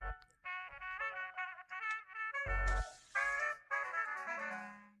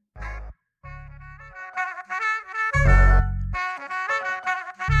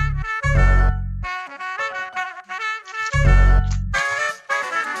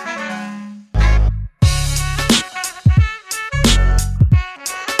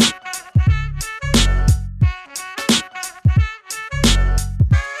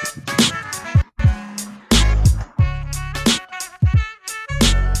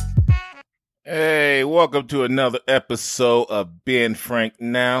Hey, welcome to another episode of Ben Frank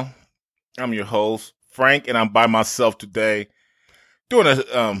Now. I'm your host, Frank, and I'm by myself today doing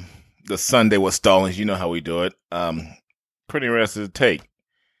the Sunday with Stallings. You know how we do it. Pretty interesting to take.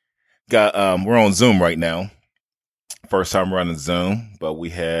 We're on Zoom right now. First time running Zoom, but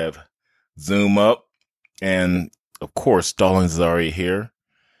we have Zoom up, and of course, Stallings is already here.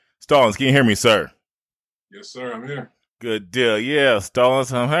 Stallings, can you hear me, sir? Yes, sir. I'm here. Good deal. Yeah,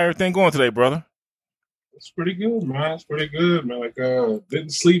 Stallings, how everything going today, brother? It's pretty good, man. It's pretty good, man.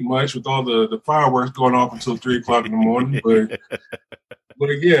 Didn't sleep much with all the fireworks going off until 3 o'clock in the morning, but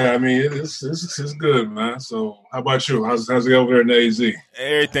yeah, I mean it's good, man. So how about you? How's it over there in the AZ?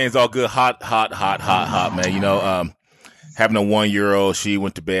 Everything's all good. Hot, man. Having a 1-year-old, she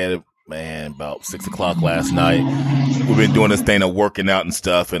went to bed, man, about 6 o'clock last night. We've been doing this thing of working out and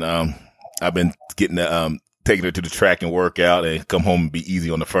stuff, and I've been taking her to the track and work out and come home and be easy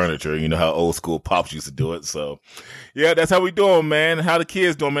on the furniture. You know how old school pops used to do it. So, yeah, that's how we doing, man. How the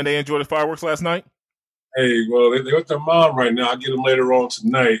kids doing, man? They enjoy the fireworks last night? Hey, well, they're with their mom right now. I'll get them later on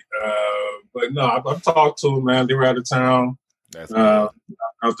tonight. But no, I've talked to them, man. They were out of town. That's good.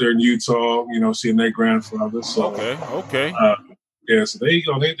 Out there in Utah, seeing their grandfather. So, okay. Yeah, so they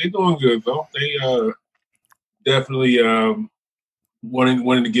doing good though. They definitely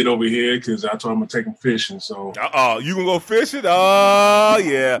wanting to get over here because I told them to take them fishing. So, you gonna go fishing? Oh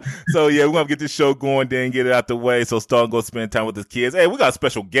yeah. So yeah, we're gonna get this show going, then get it out the way. So Star go spend time with his kids. Hey, we got a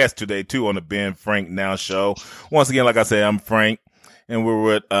special guest today too on the Ben Frank Now show. Once again, like I said, I'm Frank, and we're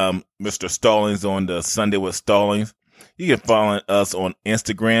with Mr. Stallings on the Sunday with Stallings. You can follow us on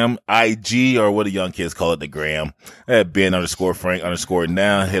Instagram, IG, or what the young kids call it, the gram, at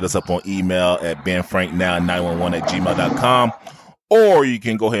Ben_Frank_now. Hit us up on email at BenFrankNow911@gmail.com. Or you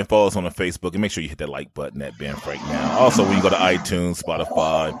can go ahead and follow us on the Facebook and make sure you hit that like button at Ben Frank Now. Also, when you go to iTunes,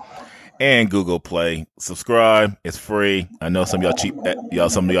 Spotify, and Google Play, subscribe. It's free. I know some of y'all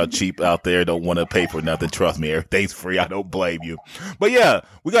cheap out there don't want to pay for nothing. Trust me, everything's free. I don't blame you. But yeah,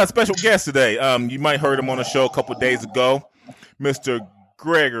 we got a special guest today. You might heard him on the show a couple days ago, Mr.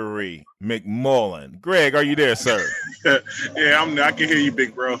 Gregory McMullen. Greg, are you there, sir? Yeah, I can hear you,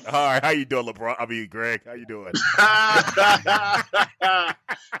 big bro. All right, how you doing, LeBron? Greg, how you doing?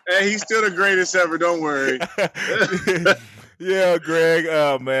 Hey, he's still the greatest ever. Don't worry. Yeah, Greg.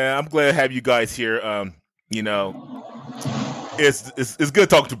 Man, I'm glad to have you guys here. It's good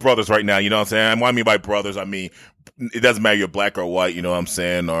talking to brothers right now. You know what I'm saying? What I mean by brothers, I mean it doesn't matter you're black or white. You know what I'm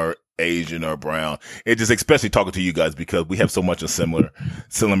saying, or Asian or brown. It just especially talking to you guys because we have so much of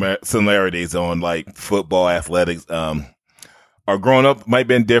similarities on like football, athletics. Our growing up might have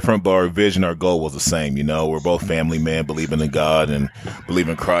been different, but our vision, our goal was the same. You know, we're both family men, believing in God and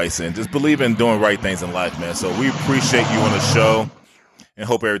believing in Christ and just believing in doing right things in life, man. So we appreciate you on the show and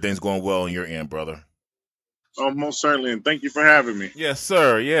hope everything's going well on your end, brother. Oh, most certainly. And thank you for having me. Yes,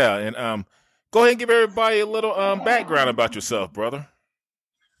 sir. Yeah. And go ahead and give everybody a little background about yourself, brother.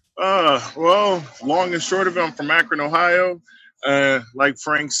 Well, long and short of it, I'm from Akron, Ohio. Like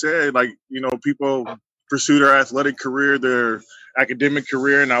Frank said, people pursue their athletic career, their academic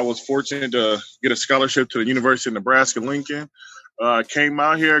career, and I was fortunate to get a scholarship to the University of Nebraska-Lincoln. Came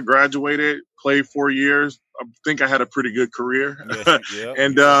out here, graduated, played 4 years. I think I had a pretty good career.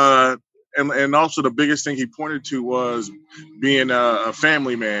 Yeah. And also the biggest thing he pointed to was being a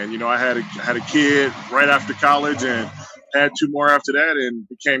family man. You know, I had a kid right after college and had 2 more after that and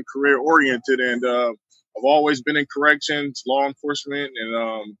became career oriented. And I've always been in corrections, law enforcement,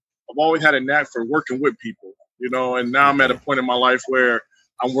 and I've always had a knack for working with people, and now I'm at a point in my life where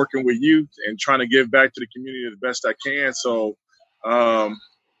I'm working with youth and trying to give back to the community the best I can. So I'm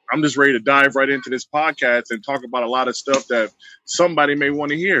just ready to dive right into this podcast and talk about a lot of stuff that somebody may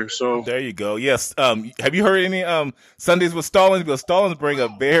want to hear. So there you go. Yes. Have you heard any Sundays with Stallings? Because Stallings bring a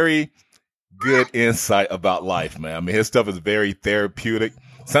very good insight about life, man. I mean, his stuff is very therapeutic.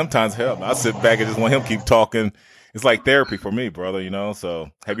 Sometimes, hell, I sit back and just want him to keep talking. It's like therapy for me, brother,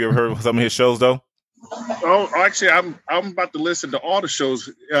 So have you ever heard some of his shows, though? Oh, actually, I'm about to listen to all the shows.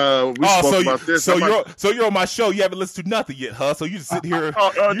 We spoke about this. So you're on my show. You haven't listened to nothing yet, huh? So you just sit here.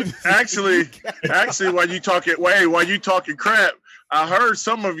 Actually, while you talking crap, I heard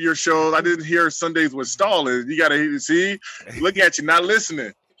some of your shows. I didn't hear Sundays with Stallings. You got to see. Look at you, not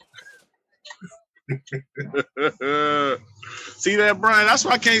listening. See that, Brian? That's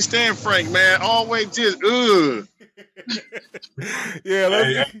why I can't stand Frank, man. Always just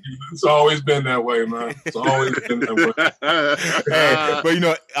Yeah, it's always been that way, man. It's always been that way.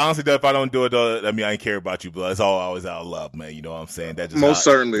 But honestly, if I don't do it, though, I mean, I ain't care about you, but it's always out of love, man. You know what I'm saying? That's just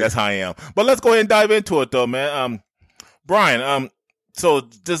certainly. That's how I am. But let's go ahead and dive into it, though, man. Brian, So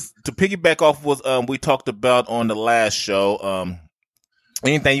just to piggyback off what we talked about on the last show,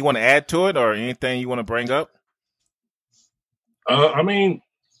 anything you want to add to it or anything you want to bring up? I mean,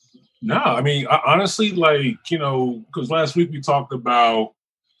 no, I mean, honestly, like, because last week we talked about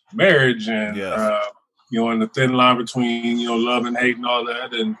marriage and, Yes. and the thin line between, love and hate and all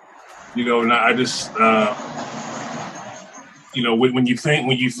that. And, and I just, when you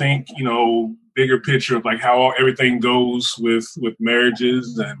think, bigger picture of like how everything goes with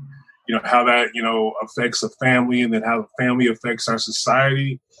marriages and, how that, affects a family and then how the family affects our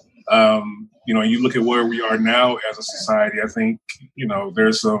society. You look at where we are now as a society, I think,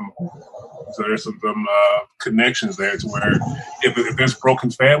 there's some connections there to where if there's broken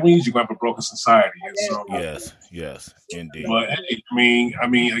families, you're going to have a broken society. And so, yes, indeed. But I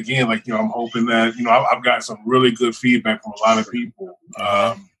mean, again, like, I'm hoping that, I've got some really good feedback from a lot of people,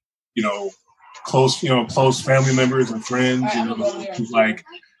 close family members and friends, who's like,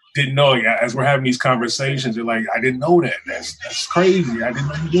 didn't know, like, as we're having these conversations, you're like, I didn't know that. That's crazy. I didn't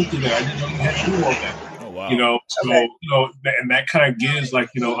know you looked at that. I didn't know you had to do all that. Oh, wow. And that kind of gives, like,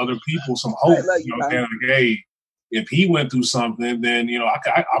 other people some hope. Like, hey, if he went through something, then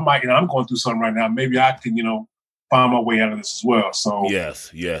I might. I'm going through something right now. Maybe I can, find my way out of this as well. So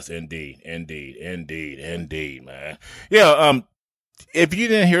yes, indeed, man. Yeah. If you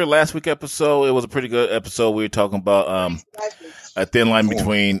didn't hear last week's episode, it was a pretty good episode. We were talking about a thin line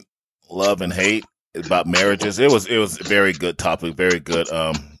between love and hate about marriages. It was a very good topic, very good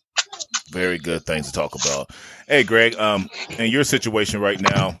things to talk about. Hey, Greg, in your situation right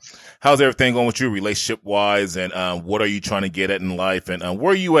now, how's everything going with you relationship wise, and what are you trying to get at in life, and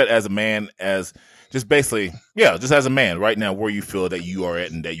where are you at as a man, as just basically, just as a man right now, where you feel that you are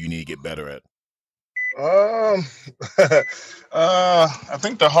at and that you need to get better at? I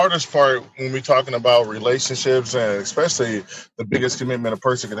think the hardest part when we're talking about relationships, and especially the biggest commitment a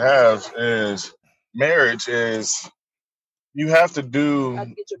person can have is marriage, is you have to do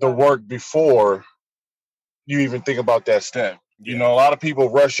the work before you even think about that step. Yeah. A lot of people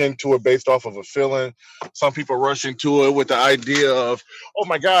rush into it based off of a feeling. Some people rush into it with the idea of, oh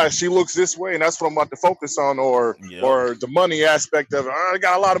my gosh, she looks this way, and that's what I'm about to focus on, or the money aspect of it. I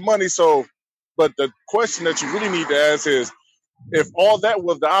got a lot of money, so. But the question that you really need to ask is, if all that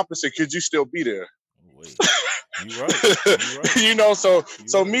was the opposite, could you still be there? Wait. You're right.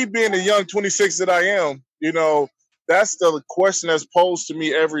 So me being the young 26 that I am, that's the question that's posed to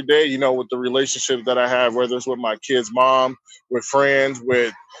me every day, with the relationship that I have, whether it's with my kid's mom, with friends,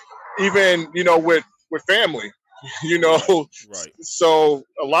 with even, with family, Right. So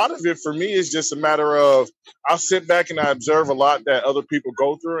a lot of it for me is just a matter of, I'll sit back and I observe a lot that other people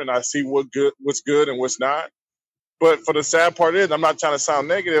go through, and I see what's good and what's not. But for the sad part is, I'm not trying to sound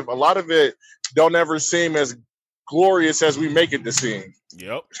negative, a lot of it don't ever seem as glorious as we make it to seem.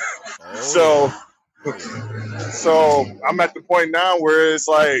 Yep. So I'm at the point now where it's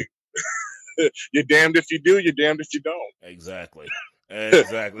like, you're damned if you do, you're damned if you don't. Exactly.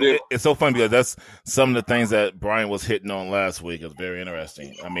 It's so funny because that's some of the things that Brian was hitting on last week. It's very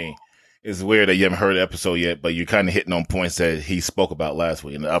interesting. I mean, it's weird that you haven't heard the episode yet, but you're kind of hitting on points that he spoke about last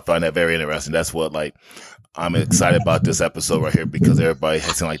week. And I find that very interesting. That's what, like, I'm excited about this episode right here, because everybody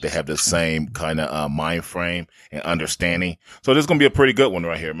seems like they have the same kind of mind frame and understanding. So this is going to be a pretty good one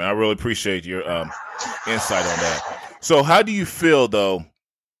right here, man. I really appreciate your insight on that. So how do you feel, though,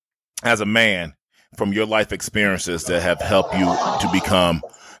 as a man, from your life experiences that have helped you to become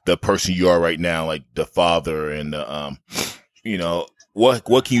the person you are right now, like the father and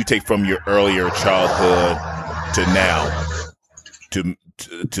what can you take from your earlier childhood to now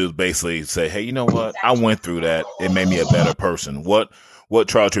to basically say, hey, you know what? I went through that. It made me a better person. What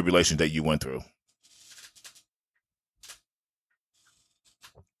trial tribulation that you went through?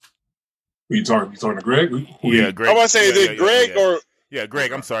 You talking to Greg? Yeah, Greg. I want to say, is it Greg or? Yeah,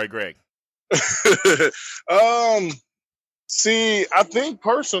 Greg. I'm sorry, Greg. See, I think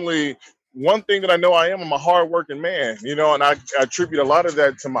personally, one thing that I know I'm a hardworking man, and I attribute a lot of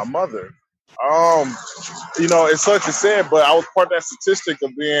that to my mother. It's such a sad, but I was part of that statistic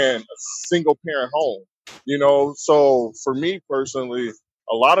of being a single parent home, so for me personally,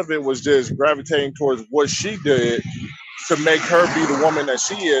 a lot of it was just gravitating towards what she did to make her be the woman that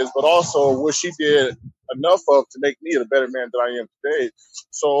she is, but also what she did enough of to make me the better man that I am today.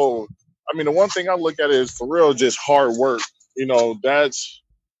 So, I mean, the one thing I look at is, for real, just hard work.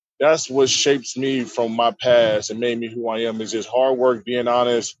 That's what shapes me from my past and made me who I am, is just hard work, being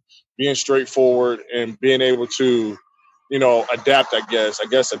honest, being straightforward, and being able to, adapt, I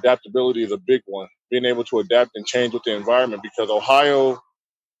guess adaptability is a big one. Being able to adapt and change with the environment, because Ohio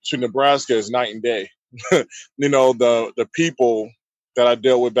to Nebraska is night and day. The people that I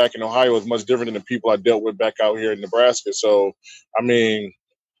dealt with back in Ohio is much different than the people I dealt with back out here in Nebraska. So, I mean,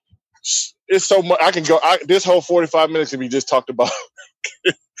 it's so much. I can go. This whole 45 minutes can be just talked about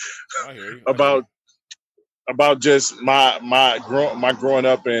I hear you. about just my growing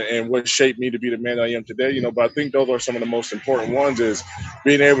up and what shaped me to be the man I am today. But I think those are some of the most important ones: is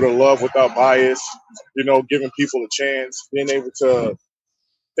being able to love without bias. Giving people a chance, being able to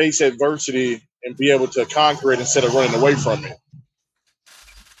face adversity and be able to conquer it instead of running away from it.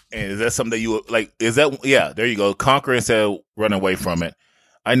 And is that something that you would like? Is that, yeah, there you go. Conquer instead of running away from it.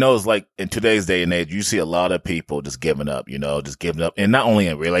 I know it's like in today's day and age, you see a lot of people just giving up, just giving up. And not only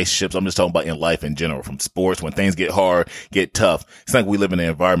in relationships, I'm just talking about in life in general, from sports, when things get hard, get tough. It's like we live in an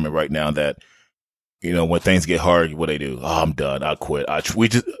environment right now that, when things get hard, what they do? Oh, I'm done. I quit.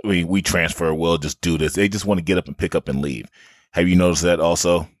 We transfer. We'll just do this. They just want to get up and pick up and leave. Have you noticed that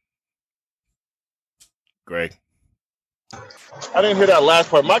also, Greg? I didn't hear that last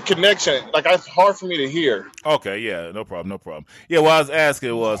part. My connection, it's hard for me to hear. Okay, yeah, no problem. Yeah, what I was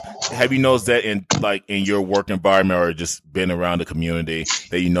asking was, have you noticed that in your work environment or just been around the community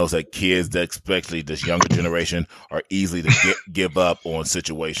that you notice that kids, that especially this younger generation, are easily to give up on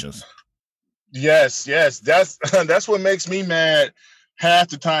situations? Yes, that's what makes me mad half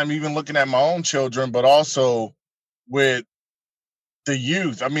the time, even looking at my own children, but also with the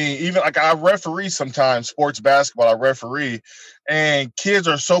youth. I mean, even I referee sometimes sports basketball, I referee, and kids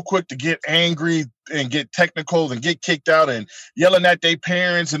are so quick to get angry and get technical and get kicked out and yelling at their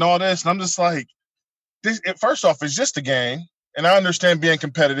parents and all this. And I'm just like, first off, it's just a game. And I understand being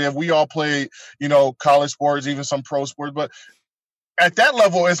competitive. We all play, college sports, even some pro sports, but at that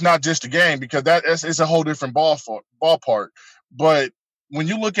level, it's not just a game, because it's a whole different ballpark. But when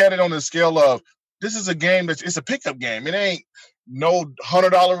you look at it on the scale of, this is a game it's a pickup game. It ain't no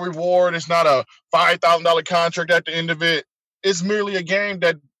 $100 reward. It's not a $5,000 contract at the end of it. It's merely a game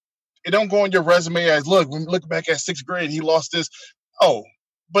that it don't go on your resume as, look, when you look back at 6th grade, he lost this. Oh,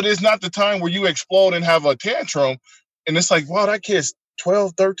 but it's not the time where you explode and have a tantrum. And it's like, wow, that kid's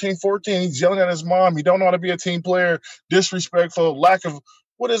 12, 13, 14. He's yelling at his mom. He don't know how to be a team player, disrespectful, lack of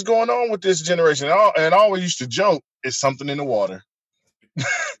what is going on with this generation. And I always used to joke, it's something in the water.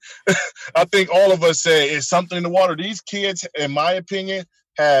 I think all of us say it's something in the water. These kids, in my opinion,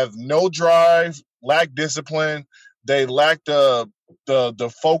 have no drive, lack discipline. They lack the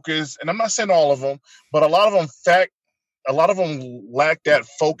focus. And I'm not saying all of them, but a lot of them lack that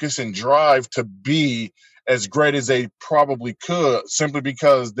focus and drive to be as great as they probably could, simply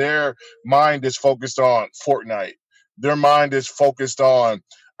because their mind is focused on Fortnite. Their mind is focused on,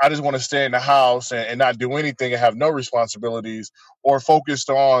 I just want to stay in the house and not do anything and have no responsibilities, or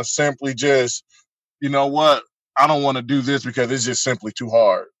focused on simply just, you know what, I don't want to do this because it's just simply too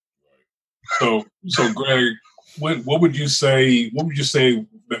hard. So Greg, what would you say? What would you say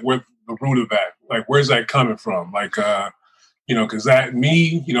that where the root of that? Like, where's that coming from? Like, because that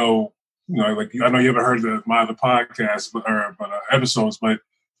me, like, I know you haven't heard my other podcasts, but episodes, but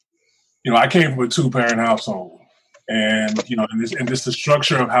I came from a 2-parent household. And and this the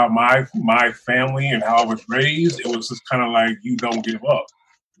structure of how my family and how I was raised. It was just kind of like, you don't give up.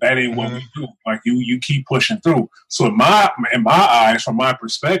 That ain't what we do. Like, you keep pushing through. So in my eyes, from my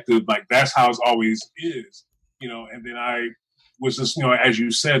perspective, like, that's how it always is. And then I was just, as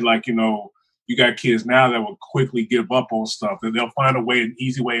you said, like, you got kids now that will quickly give up on stuff, that they'll find an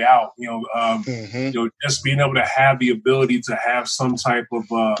easy way out. Just being able to have the ability to have some type of,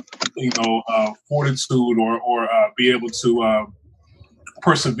 fortitude or be able to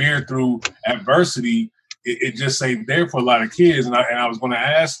persevere through adversity. It just ain't there for a lot of kids. And I was going to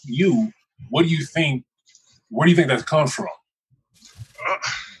ask you, what do you think? Where do you think that comes from?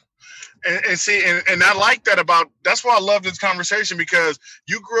 And I like that that's why I love this conversation, because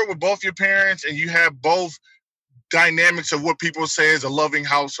you grew up with both your parents and you have both dynamics of what people say is a loving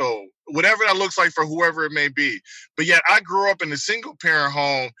household, whatever that looks like for whoever it may be. But yet I grew up in a single parent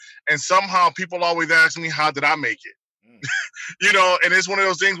home, and somehow people always ask me, how did I make it? And it's one of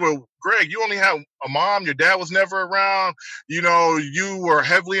those things where, Greg, you only have a mom, your dad was never around, you were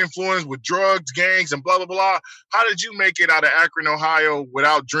heavily influenced with drugs, gangs, and blah, blah, blah. How did you make it out of Akron, Ohio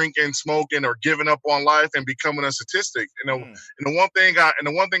without drinking, smoking, or giving up on life and becoming a statistic? And the one thing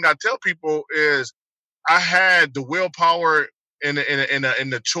I tell people is, I had the willpower and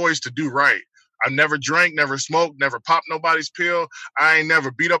the choice to do right. I never drank, never smoked, never popped nobody's pill. I ain't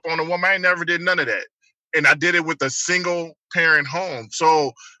never beat up on a woman. I ain't never did none of that. And I did it with a single parent home.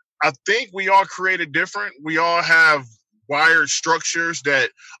 So I think we all created different. We all have wired structures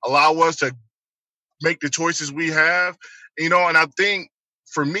that allow us to make the choices we have, and I think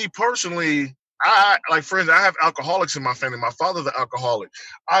for me personally, I like, for instance, I have alcoholics in my family. My father's an alcoholic.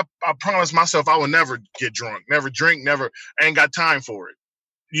 I promised myself I would never get drunk, never drink, never. I ain't got time for it.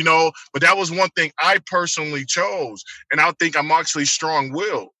 But that was one thing I personally chose, and I think I'm actually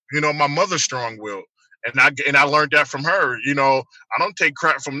strong-willed. My mother's strong-willed, and I learned that from her. I don't take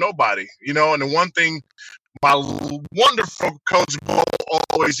crap from nobody. And the one thing my wonderful coach Bo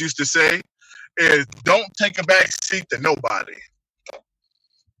always used to say is, "Don't take a back seat to nobody."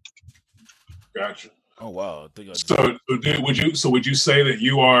 Gotcha. Oh wow! Would you say that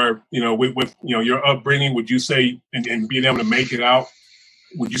you are, with your upbringing, would you say and being able to make it out,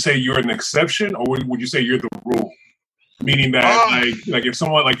 would you say you're an exception, or would you say you're the rule? Meaning that like if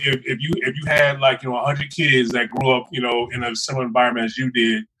someone, like if you had 100 kids that grew up in a similar environment as you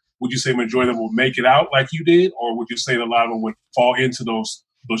did, would you say majority of them will make it out like you did, or would you say that a lot of them would fall into those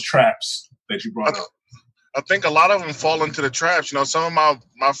traps that you brought up? I think a lot of them fall into the traps. Some of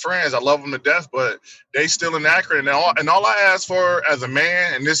my friends, I love them to death, but they still inaccurate. And all I ask for as a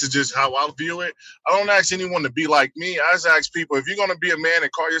man, and this is just how I view it, I don't ask anyone to be like me. I just ask people, if you're going to be a man and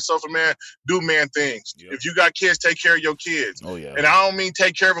call yourself a man, do man things. Yep. If you got kids, take care of your kids. Oh, yeah. And I don't mean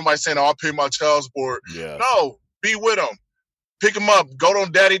take care of them by saying, I'll pay my child support. Yeah. No, be with them. Pick him up, go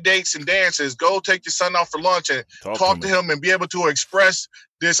on daddy dates and dances, go take your son out for lunch and talk to him and be able to express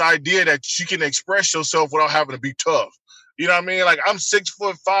this idea that you can express yourself without having to be tough. You know what I mean? Like, I'm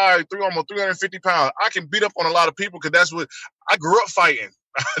 6'5", almost 350 pounds. I can beat up on a lot of people because that's what I grew up fighting.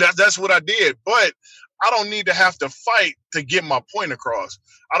 That's what I did. But I don't need to have to fight to get my point across.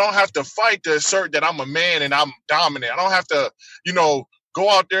 I don't have to fight to assert that I'm a man and I'm dominant. I don't have to, go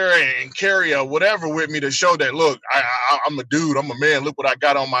out there and carry a whatever with me to show that, look, I'm a dude, I'm a man, look what I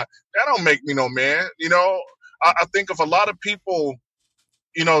got on my, that don't make me no man. I think if a lot of people,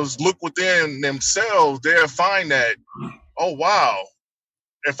 look within themselves, they'll find that, oh, wow,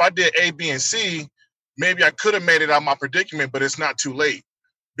 if I did A, B, and C, maybe I could have made it out of my predicament, but it's not too late.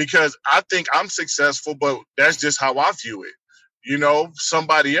 Because I think I'm successful, but that's just how I view it.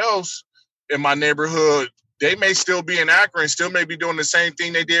 Somebody else in my neighborhood, they may still be in Akron, still may be doing the same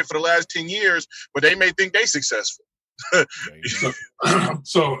thing they did for the last 10 years, but they may think they successful.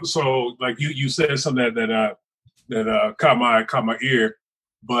 So like you said something that caught my ear,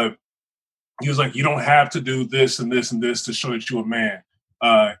 but he was like, you don't have to do this and this and this to show that you're a man.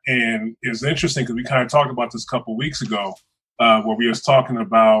 And it's interesting because we kind of talked about this a couple of weeks ago, where we was talking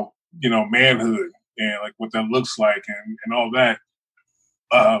about, manhood and like what that looks like and all that.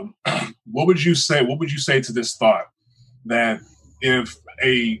 What would you say to this thought that if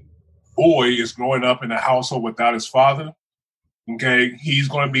a boy is growing up in a household without his father, okay, he's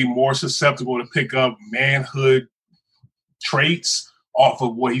going to be more susceptible to pick up manhood traits off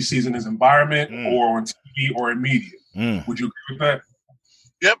of what he sees in his environment or on TV or in media. Would you agree with that?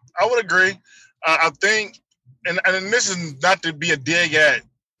 Yep, I would agree. I think, and this is not to be a dig at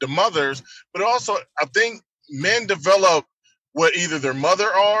the mothers, but also I think men develop what either their mother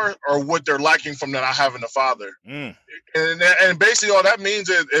are or what they're lacking from not having a father. And basically all that means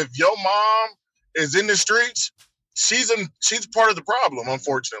is if your mom is in the streets, she's part of the problem,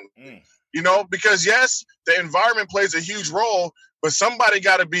 unfortunately. Because yes, the environment plays a huge role, but somebody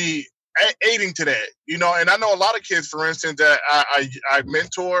got to be aiding to that. And I know a lot of kids, for instance, that I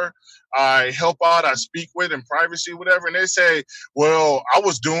mentor, I help out, I speak with in privacy, whatever, and they say, well, I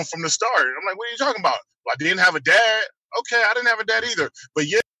was doomed from the start. And I'm like, what are you talking about? Well, I didn't have a dad. Okay, I didn't have a dad either. But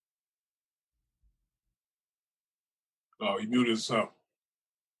yeah. Oh, you muted yourself.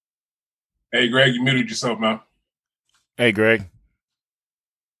 Hey, Greg, you muted yourself, man. Hey, Greg.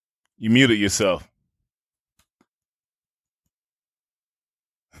 You muted yourself.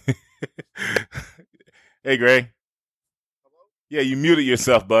 Hey, Greg. Hello? Yeah, you muted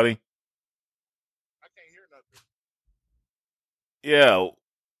yourself, buddy. I can't hear nothing. Yeah.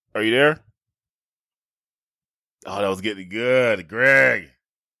 Are you there? Oh, that was getting good. Greg.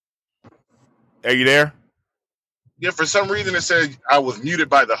 Are you there? Yeah, for some reason it said I was muted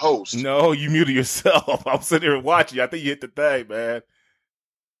by the host. No, you muted yourself. I'm sitting here watching you. I think you hit the thing, man.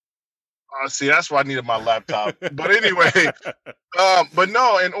 See, that's why I needed my laptop. But anyway, but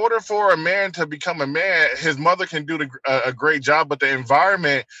no, in order for a man to become a man, his mother can do a great job, but the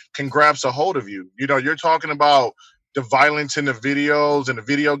environment can grasp a hold of you. You're talking about the violence in the videos and the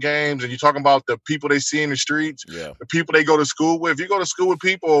video games, and you're talking about the people they see in the streets, the people they go to school with. If you go to school with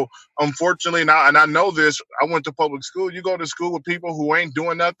people, unfortunately, and I know this, I went to public school, you go to school with people who ain't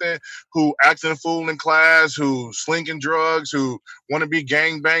doing nothing, who acting a fool in class, who slinging drugs, who want to be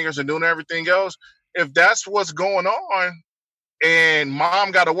gangbangers and doing everything else. If that's what's going on and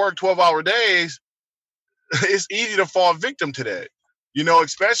mom got to work 12-hour days, it's easy to fall victim to that. You know,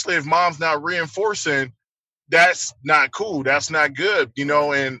 especially if mom's not reinforcing, that's not cool. That's not good. You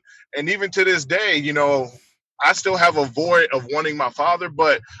know, and even to this day, you know, I still have a void of wanting my father,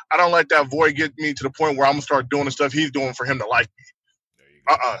 but I don't let that void get me to the point where I'm gonna start doing the stuff he's doing for him to like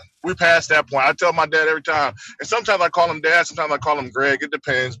me. We passed that point. I tell my dad every time, and sometimes I call him dad, sometimes I call him Greg. It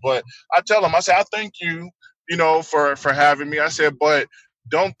depends, but I tell him, I say, I thank you, you know, for having me. I said, but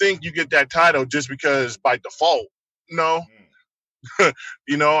don't think you get that title just because by default. No,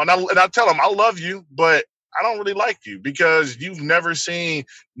 you know, and I tell him I love you, but I don't really like you because you've never seen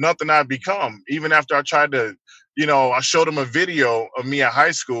nothing I've become. Even after I tried to, you know, I showed him a video of me at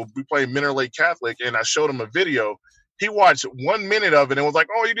high school. We played Minter Lake Catholic, and I showed him a video. He watched 1 minute of it and was like,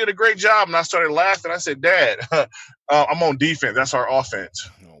 "Oh, you did a great job." And I started laughing. I said, "Dad, I'm on defense. That's our offense."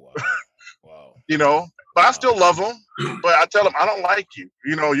 Oh, wow. Wow. You know, but I still love him. But I tell him, I don't like you.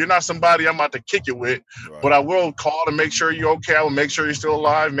 You know, you're not somebody I'm about to kick it with. Right. But I will call to make sure you're okay. I will make sure you're still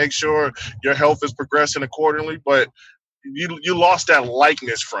alive. Make sure your health is progressing accordingly. But you lost that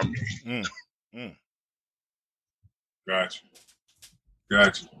likeness from me. Gotcha.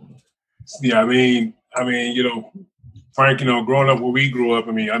 Yeah, I mean, you know, Frank, you know, growing up where we grew up,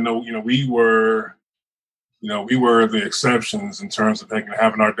 I mean, I know, you know, we were the exceptions in terms of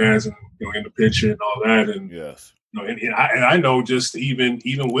having our dads in the picture and all that. And yes, you know, and I know just even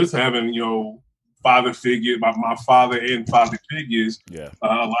with having, you know, father figure, my father and father figures, a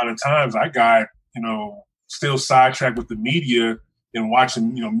lot of times I got, you know, still sidetracked with the media and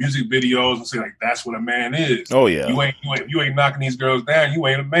watching, you know, music videos and say like, that's what a man is. Oh yeah. You ain't knocking these girls down. You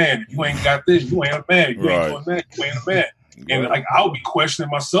ain't a man. If you ain't got this, you ain't a man. You ain't doing that. You ain't a man. And like, I'll be questioning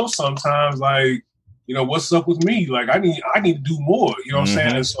myself sometimes, like, you know, what's up with me? Like, I need to do more, you know what I'm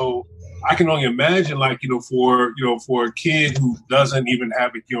saying? And so I can only imagine, like, you know, for a kid who doesn't even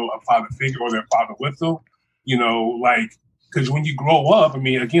have, you know, a father figure or their father with them, you know, like, because when you grow up, I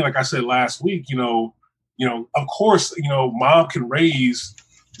mean, again, like I said last week, you know, of course, you know, mom can raise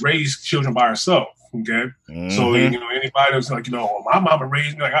children by herself. Okay. So, you know, anybody that's like, you know, oh, my mama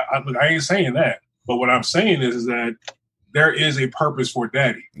raised me, like, I ain't saying that. But what I'm saying is that there is a purpose for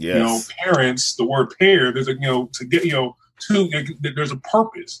daddy. Yes. You know, parents, the word pair, there's a, you know, to get, you know, there's a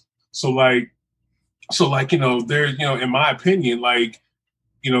purpose. So like, you know, there's, you know, in my opinion, like,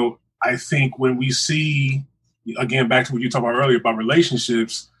 you know, I think when we see, again, back to what you were talking about earlier about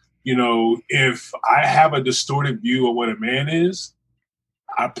relationships, you know, if I have a distorted view of what a man is,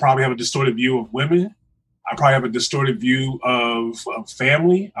 I probably have a distorted view of women. I probably have a distorted view of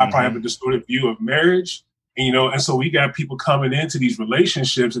family. I probably have a distorted view of marriage. And, you know, and so we got people coming into these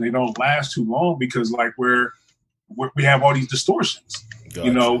relationships and they don't last too long because like we have all these distortions, gotcha.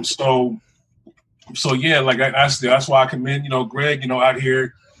 You know, so yeah, like that's why I commend, you know, Greg, you know, out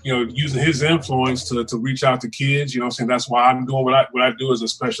here, you know, using his influence to reach out to kids, you know what I'm saying? That's why I'm doing what I do as a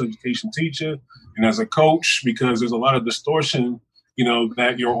special education teacher and as a coach, because there's a lot of distortion, you know,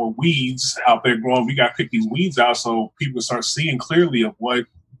 that your weeds out there growing. We got to pick these weeds out so people start seeing clearly of what,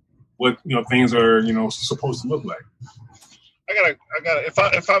 you know, things are, you know, supposed to look like. I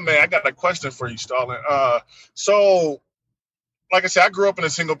got if I may, I got a question for you, Stalin. So like I said, I grew up in a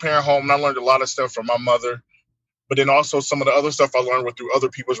single parent home and I learned a lot of stuff from my mother. But then also some of the other stuff I learned was through other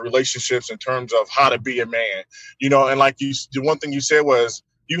people's relationships in terms of how to be a man, you know, and like the one thing you said was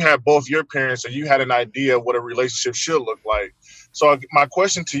you had both your parents and you had an idea of what a relationship should look like. So my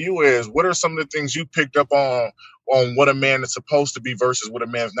question to you is, what are some of the things you picked up on what a man is supposed to be versus what a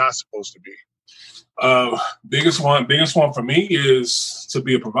man's not supposed to be? Biggest one for me is to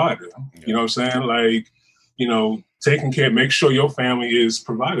be a provider. You know what I'm saying? Like, you know, taking care, make sure your family is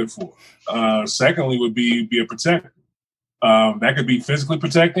provided for. Secondly would be a protector. That could be physically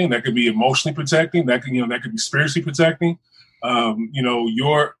protecting. That could be emotionally protecting. That could be spiritually protecting. You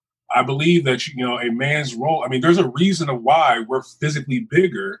know, I believe that, you know, a man's role, I mean, there's a reason of why we're physically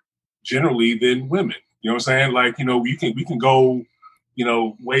bigger generally than women. You know what I'm saying? Like, you know, we can go, you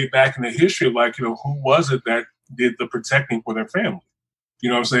know, way back in the history of like, you know, who was it that did the protecting for their family? You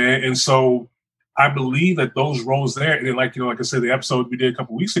know what I'm saying? And so I believe that those roles there, and like, you know, like I said, the episode we did a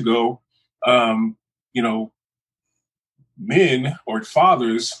couple weeks ago, you know, men or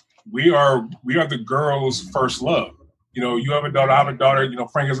fathers, we are the girl's first love. You know, you have a daughter, I have a daughter, you know,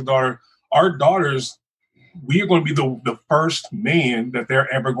 Frank has a daughter. Our daughters, we are going to be the first man that they're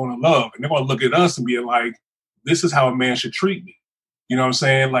ever going to love. And they're going to look at us and be like, this is how a man should treat me. You know what I'm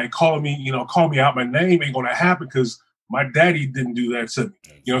saying? Like calling me out my name ain't going to happen because my daddy didn't do that to me.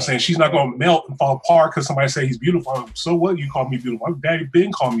 You know what I'm saying? She's not going to melt and fall apart because somebody say he's beautiful. So what? You call me beautiful. My daddy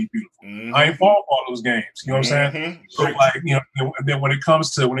been calling me beautiful. I ain't fall for all those games. You know what I'm saying? So like, you know, and then when it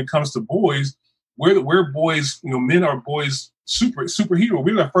comes to boys, we're boys, you know, men are boys superhero.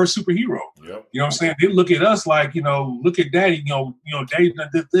 We were the first superhero. Yep. You know what I'm saying? They look at us like, look at daddy, daddy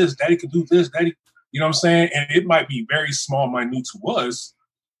did this, daddy could do this, daddy, you know what I'm saying? And it might be very small, minute to us,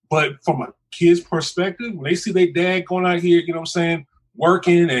 but from a kid's perspective, when they see their dad going out here, you know what I'm saying,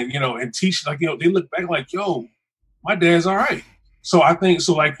 working and, and teaching, like, they look back like, yo, my dad's all right. So I think,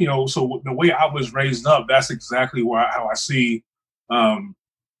 so the way I was raised up, that's exactly how I see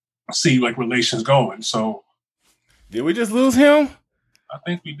like relations going. So, did we just lose him? I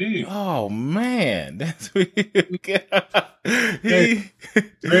think we did. Oh man, that's Greg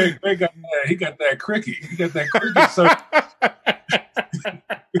got that cricket. He got that cricket. So.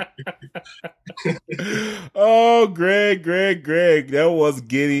 Oh, Greg, that was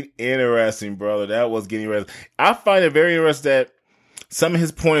getting interesting, brother. That was getting interesting. I find it very interesting that some of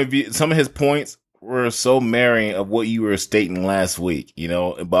his points were so marrying of what you were stating last week.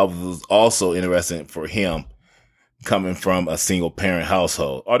 But it was also interesting for him coming from a single parent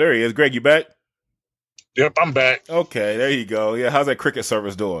household. Oh, there he is. Greg, you back? Yep, I'm back. Okay, there you go. Yeah, how's that cricket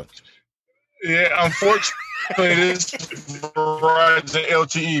service doing? Yeah, unfortunately, this Verizon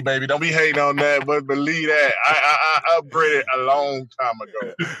LTE, baby. Don't be hating on that, but believe that. I upgraded a long time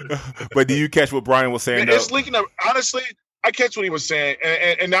ago. But do you catch what Brian was saying? It's linking up. Honestly, I catch what he was saying.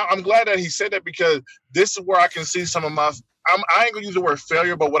 And now I'm glad that he said that, because this is where I can see some of my I ain't going to use the word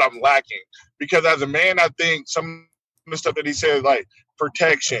failure, but what I'm lacking. Because as a man, I think some of the stuff that he said, like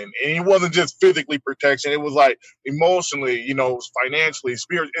protection, and it wasn't just physically protection. It was like emotionally, financially,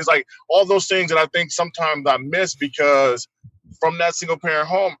 spiritually. It's like all those things that I think sometimes I miss, because from that single parent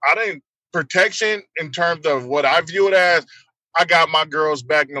home, I didn't protection in terms of what I view it as. I got my girl's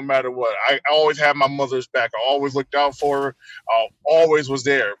back no matter what. I always had my mother's back. I always looked out for her. Always was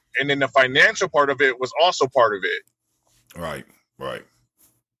there. And then the financial part of it was also part of it. Right.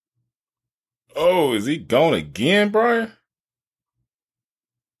 Oh, is he gone again, Brian?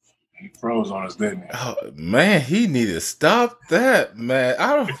 He froze on us, didn't he? Oh, man, he needed to stop that, man.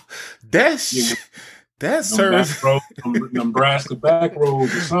 That service. Nebraska back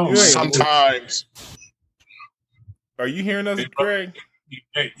roads or something. Sometimes. Are you hearing us, Greg?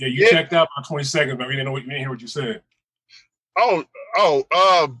 Yeah, you checked out for 20 seconds, but we didn't hear what you said. Now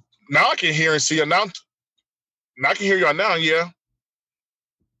I can hear and see you now. I can hear you now, yeah.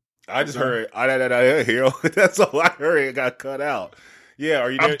 I just heard that's all I heard. It got cut out. Yeah,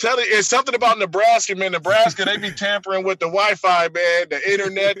 are you there? I'm telling you, it's something about Nebraska, man. Nebraska, they be tampering with the Wi-Fi, man. The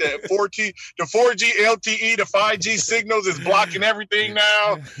internet, the 4G, LTE, the 5G signals is blocking everything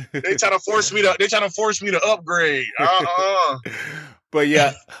now. They trying to force me to upgrade. But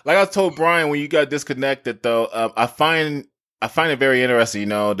yeah, like I told Brian when you got disconnected, though, I find it very interesting.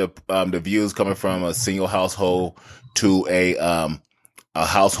 The views coming from a single household to a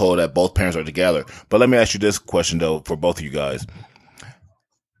household that both parents are together. But let me ask you this question though, for both of you guys.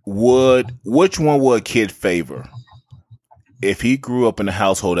 Which one would a kid favor if he grew up in a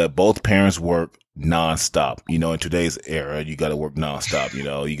household that both parents work nonstop? In today's era, you got to work nonstop.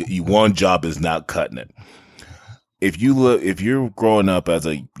 You one job is not cutting it. If you're growing up as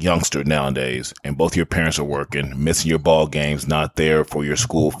a youngster nowadays and both your parents are working, missing your ball games, not there for your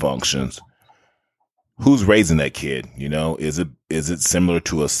school functions, who's raising that kid? Is it similar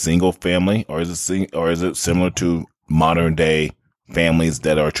to a single family, or is it similar to modern day families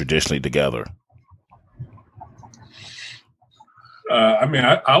that are traditionally together?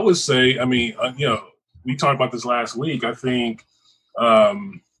 I would say, we talked about this last week. I think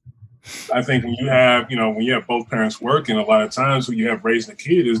when you have both parents working, a lot of times when you have raising a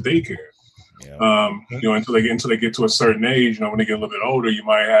kid is daycare. Yeah. Until they get to a certain age, when they get a little bit older, you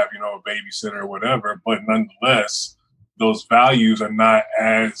might have, a babysitter or whatever, but nonetheless, those values are not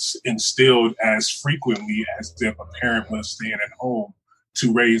as instilled as frequently as if a parent was staying at home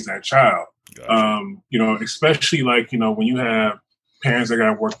to raise that child. Gotcha. Especially when you have parents that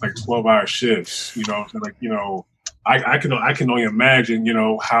got to work like 12-hour shifts, I can only imagine,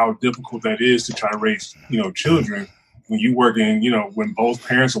 how difficult that is to try to raise, children when you working, when both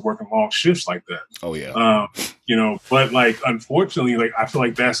parents are working long shifts like that. Oh yeah. But unfortunately, I feel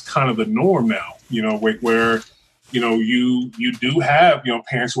like that's kind of the norm now, where you do have,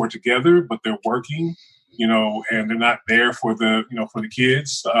 parents who are together, but they're working, and they're not there for the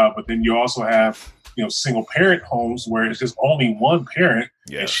kids. But then you also have, single parent homes where it's just only one parent,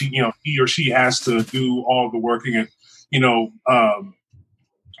 and he or she has to do all the working, and,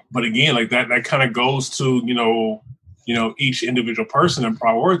 but again, that kind of goes to, each individual person and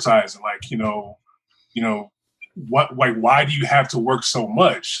prioritizing, why do you have to work so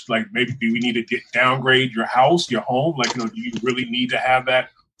much? Maybe do we need to downgrade your house, your home? Do you really need to have that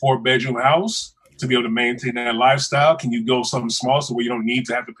 4-bedroom house? to be able to maintain that lifestyle? Can you go something small so where you don't need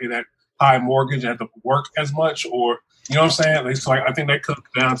to have to pay that high mortgage, have to work as much, or you know what I'm saying? So I think that comes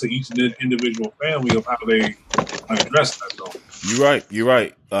down to each individual family of how they address that. Though. You're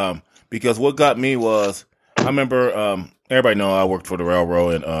right. Because what got me was I remember everybody know I worked for the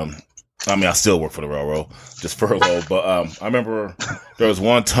railroad, and I still work for the railroad, just furlough. But I remember there was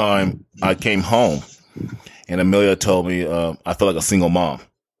one time I came home, and Amelia told me I felt like a single mom.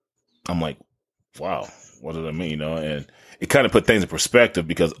 I'm like, wow, what does that mean? You know, and it kind of put things in perspective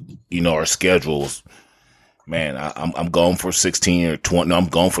because our schedules. Man, I'm gone for 16 or 20. No, I'm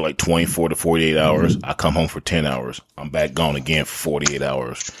gone for like 24 to 48 hours. I come home for 10 hours. I'm back gone again for 48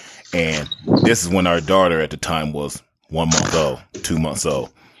 hours. And this is when our daughter at the time was 1 month old, 2 months old.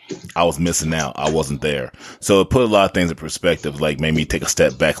 I was missing out. I wasn't there. So it put a lot of things in perspective, like made me take a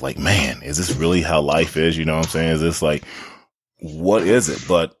step back, like, man, is this really how life is? You know what I'm saying? Is this like, what is it?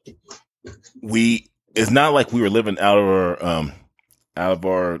 But it's not like we were living out of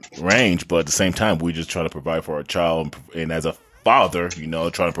our range, but at the same time, we just try to provide for our child. And as a father,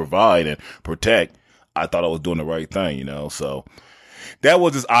 trying to provide and protect, I thought I was doing the right thing, So that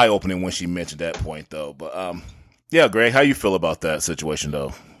was just eye opening when she mentioned that point, though. But yeah, Greg, how you feel about that situation,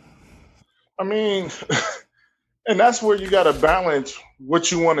 though? I mean, and that's where you got to balance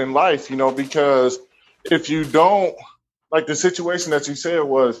what you want in life, because if you don't, like the situation that you said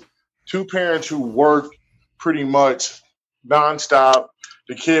was two parents who worked pretty much nonstop.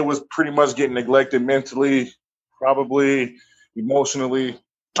 The kid was pretty much getting neglected mentally, probably emotionally.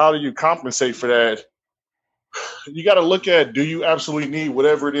 How do you compensate for that? You got to look at, do you absolutely need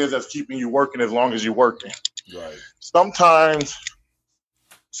whatever it is that's keeping you working as long as you're working? Right. Sometimes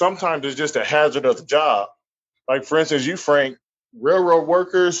it's just a hazard of the job. Like, for instance, you, Frank, railroad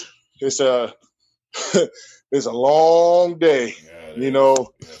workers, it's a long day.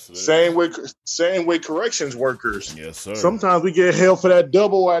 Yes, same with corrections workers. Yes, sir. Sometimes we get held for that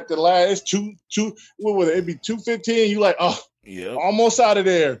double at the last two. What would it be? 2:15. You like, yep. Almost out of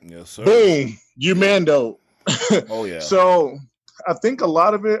there. Yes, sir. Boom, you mando. Oh yeah. So I think a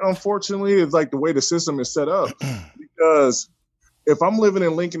lot of it, unfortunately, is like the way the system is set up. Because if I'm living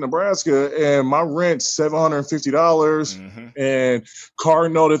in Lincoln, Nebraska, and my rent's $750, and car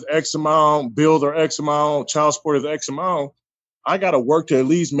note is X amount, bills are X amount, child support is X amount, I got to work to at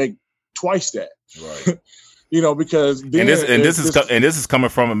least make twice that. Right. Because this is coming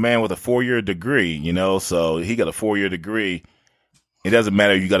from a man with a 4-year degree. So he got a 4-year degree. It doesn't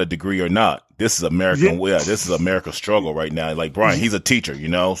matter if you got a degree or not. This is American. Yeah, this is America's struggle right now. Like Brian, he's a teacher.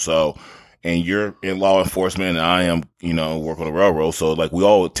 So. And you're in law enforcement, and I am, work on the railroad. So, like, we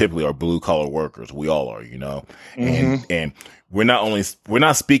all typically are blue collar workers. We all are, and we're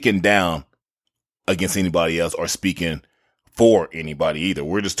not speaking down against anybody else or speaking for anybody either.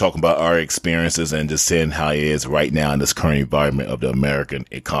 We're just talking about our experiences and just saying how it is right now in this current environment of the American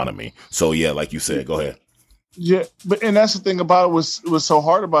economy. So, yeah, like you said, go ahead. Yeah, and that's the thing about it was so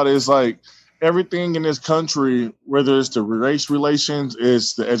hard about it is like, everything in this country, whether it's the race relations,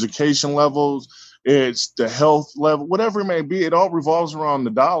 it's the education levels, it's the health level, whatever it may be, it all revolves around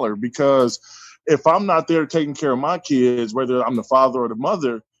the dollar. Because if I'm not there taking care of my kids, whether I'm the father or the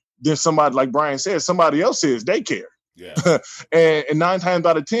mother, then somebody, like Brian said, somebody else is daycare. Yeah. and 9 times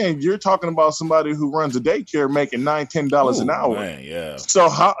out of 10, you're talking about somebody who runs a daycare making $9-10 an hour. Man, yeah.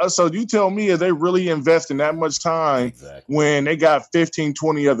 So you tell me, are they really investing that much time when they got 15,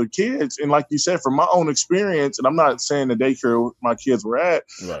 20 other kids? And like you said, from my own experience, and I'm not saying the daycare my kids were at,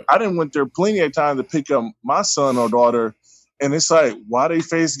 right. I didn't went there plenty of time to pick up my son or daughter. And it's like, why they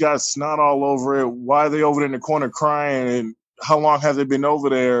face got snot all over it? Why are they over there in the corner crying? And how long have they been over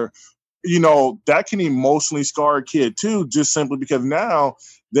there? That can emotionally scar a kid too, just simply because now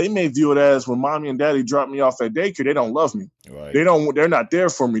they may view it as when mommy and daddy drop me off at daycare, they don't love me. Right. They're not there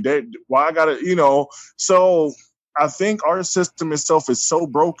for me. Why I gotta, so I think our system itself is so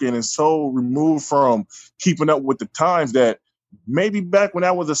broken and so removed from keeping up with the times that maybe back when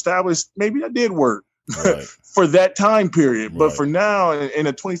that was established, maybe that did work for that time period. But for now in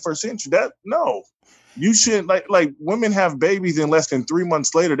the 21st century, no. You shouldn't like women have babies and less than 3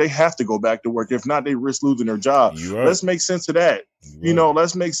 months later, they have to go back to work. If not, they risk losing their job. Right. Let's make sense of that.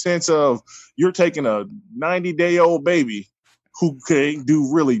 Let's make sense of you're taking a 90-day-old baby who can't do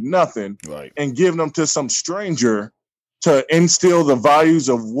really nothing and giving them to some stranger to instill the values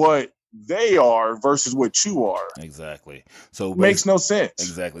of what they are versus what you are. Exactly. So makes no sense.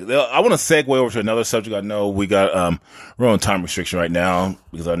 Exactly. I want to segue over to another subject. I know we got we're on time restriction right now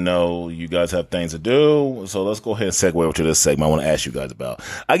because I know you guys have things to do. So let's go ahead and segue over to this segment I want to ask you guys about.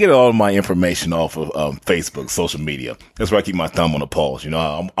 I get all of my information off of Facebook, social media. That's where I keep my thumb on the pulse. You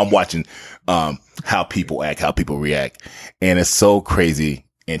know, I'm watching how people act, how people react, and it's so crazy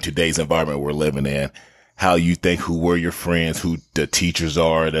in today's environment we're living in. How you think who were your friends, who the teachers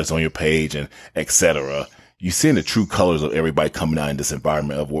are that's on your page, and etc. You seeing the true colors of everybody coming out in this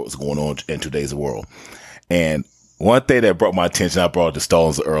environment of what's going on in today's world. And one thing that brought my attention, I brought it to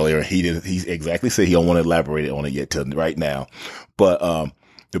Stallings earlier. He exactly said he don't want to elaborate on it yet till right now. But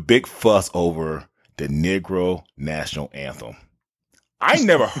the big fuss over the Negro National Anthem. I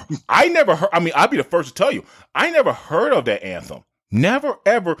never heard. I mean, I'll be the first to tell you, I never heard of that anthem. Never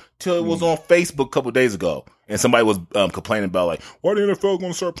ever till it was on Facebook a couple of days ago, and somebody was complaining about like, why the NFL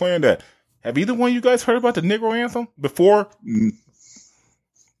going to start playing that? Have either one of you guys heard about the Negro Anthem before?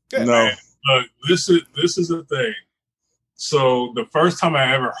 Yeah, no. Look, this is the thing. So the first time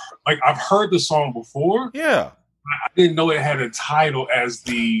I ever I've heard the song before. Yeah. I didn't know it had a title as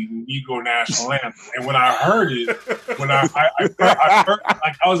the Negro National Anthem, and when I heard it, I heard,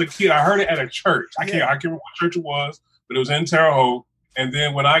 like I was a kid, I heard it at a church. I can't remember what church it was. But it was in Terre Haute. And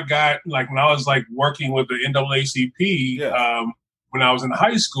then when I got, when I was working with the NAACP, when I was in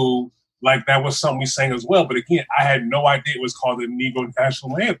high school, that was something we sang as well. But again, I had no idea it was called the Negro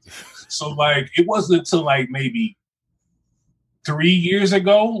National Anthem. So it wasn't until maybe 3 years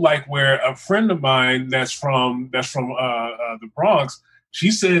ago, where a friend of mine that's from the Bronx,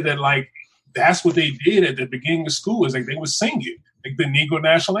 she said that that's what they did at the beginning of school is they would sing it. The Negro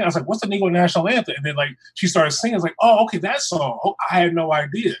National Anthem. I was like, what's the Negro National Anthem? And then she started singing. I was like, oh, okay, that song. Oh, I had no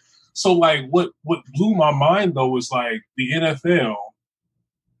idea. So what blew my mind though was the NFL.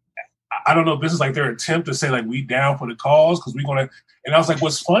 I don't know if this is their attempt to say we down for the cause because we're gonna. And I was like,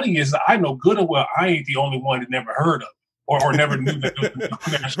 what's funny is that I know good and well I ain't the only one that never heard of it or never knew that it was the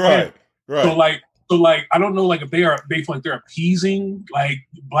Negro National Anthem. Right. So I don't know if they feel like they're appeasing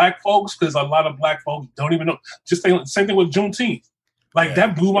black folks because a lot of black folks don't even know. Just same thing with Juneteenth.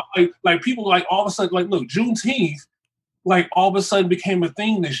 That blew my people all of a sudden look, Juneteenth all of a sudden became a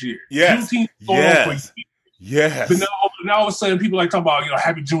thing this year. Yes. Juneteenth Yes. But now all of a sudden people talking about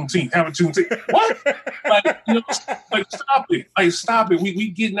happy Juneteenth. What? Stop it. Stop it. We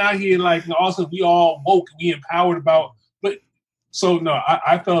getting out here all of a sudden we all woke, we empowered about. But so no,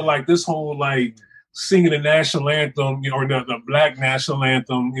 I felt this whole singing the national anthem, or the black national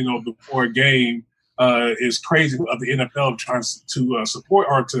anthem, before a game. Is crazy of the NFL trying to support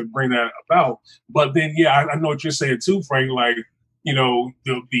or to bring that about. But then, I know what you're saying too, Frank.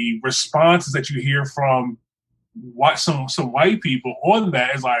 The responses that you hear from some white people on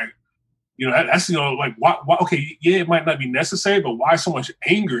that is that's why okay, it might not be necessary, but why so much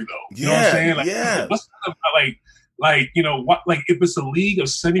anger though? You know what I'm saying? What's if it's a league of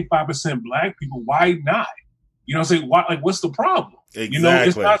 75% black people, why not? You know what I'm saying? Why? What's the problem?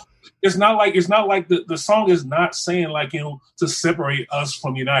 Exactly. It's not like the song is not saying to separate us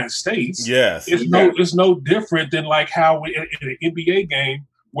from the United States. Yes. It's no different than how in an NBA game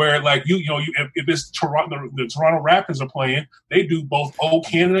where if it's Toronto, the Toronto Raptors are playing, they do both old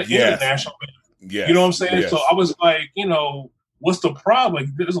Canada and the national anthem. Yes. You know what I'm saying? Yes. So I was what's the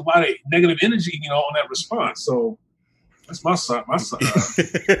problem? There's a lot of negative energy, on that response. So that's my side.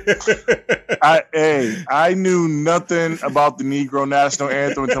 I knew nothing about the Negro National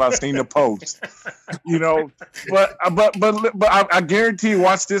Anthem until I seen the post. But I guarantee you,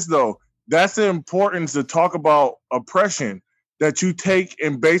 watch this though. That's the importance to talk about oppression that you take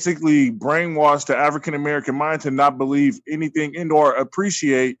and basically brainwash the African American mind to not believe anything and or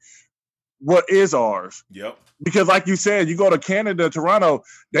appreciate what is ours. Yep. Because like you said, you go to Canada, Toronto,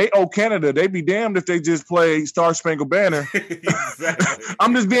 they owe Canada. They be damned if they just play Star Spangled Banner. Exactly.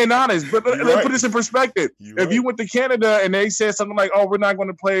 I'm just being honest. But let's put this in perspective. If you went to Canada and they said something like, oh, we're not going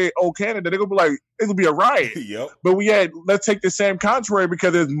to play old Canada, they're going to be like, it'll be a riot. Yep. But let's take the same contrary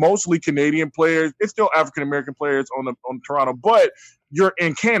because it's mostly Canadian players. It's still African-American players on Toronto, but you're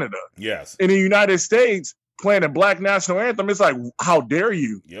in Canada. Yes. In the United States, playing a black national anthem, it's like, how dare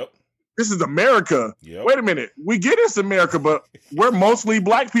you? Yep. This is America. Yep. Wait a minute. We get it's America, but we're mostly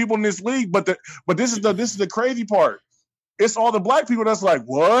black people in this league. But this is the crazy part. It's all the black people that's like,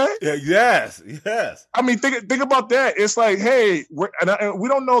 what? Yes. I mean, think about that. It's like, hey, we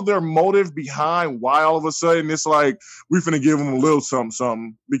don't know their motive behind why all of a sudden it's like we're finna give them a little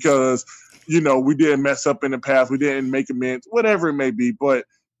something because we didn't mess up in the past, we didn't make amends, whatever it may be. But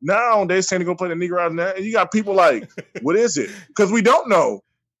now they're saying to go play the Negro out, and you got people like, what is it? Because we don't know.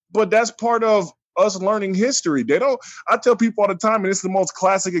 but that's part of us learning history. I tell people all the time, and it's the most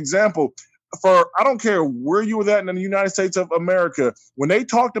classic example. I don't care where you were at in the United States of America, when they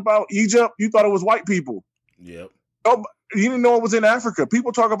talked about Egypt, you thought it was white people. Yep. You didn't know it was in Africa.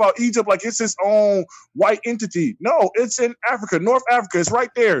 People talk about Egypt like it's its own white entity. No, it's in Africa, North Africa. It's right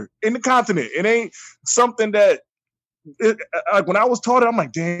there in the continent. It ain't something that, like when I was taught it, I'm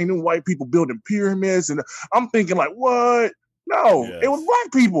like, dang, them white people building pyramids. And I'm thinking like, what? No, It was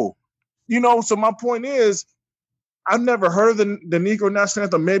black people. So my point is, I've never heard of the Negro National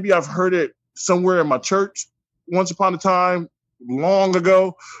Anthem. Maybe I've heard it somewhere in my church once upon a time, long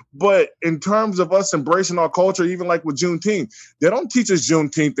ago. But in terms of us embracing our culture, even like with Juneteenth, they don't teach us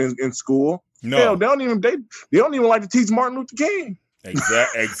Juneteenth in school. No, hell, they don't even like to teach Martin Luther King.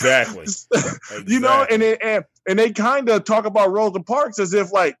 Exactly. And they kind of talk about Rosa Parks as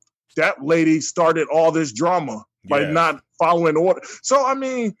if like that lady started all this drama by not following order. So I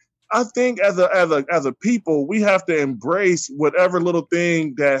mean, I think as a people, we have to embrace whatever little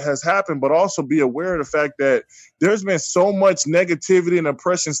thing that has happened, but also be aware of the fact that there's been so much negativity and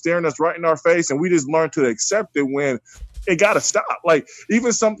oppression staring us right in our face, and we just learn to accept it when it got to stop. Like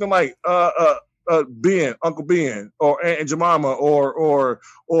even something like Ben, Uncle Ben, or Aunt Jemima, or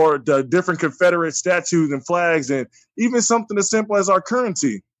the different Confederate statues and flags, and even something as simple as our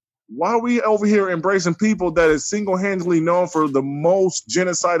currency. Why are we over here embracing people that is single-handedly known for the most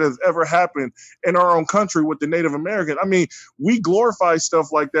genocide has ever happened in our own country with the Native Americans? I mean, we glorify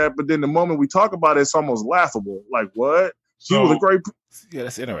stuff like that, but then the moment we talk about it, it's almost laughable. Like, what? He was a great. Yeah,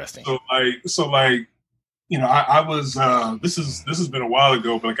 that's interesting. I was. This has been a while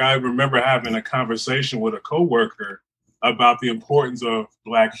ago, but I remember having a conversation with a coworker about the importance of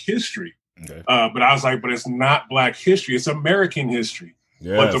Black history. Okay. But I was like, but it's not Black history; it's American history.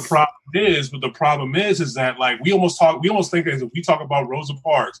 Yes. But the problem is that like we almost think that if we talk about Rosa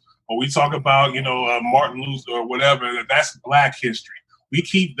Parks or we talk about Martin Luther or whatever, that's Black history. We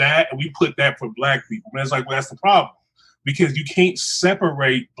keep that and we put that for Black people. And it's like, well, that's the problem, because you can't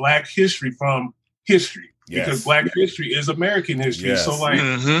separate Black history from history, because Black history is American history. Yes. So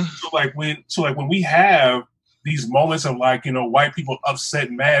when we have these moments of like, white people upset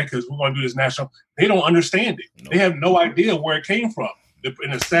and mad because we're going to do this national, they don't understand it. Nope. They have no idea where it came from.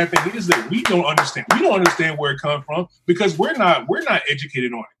 And the sad thing is that we don't understand. We don't understand where it comes from because we're not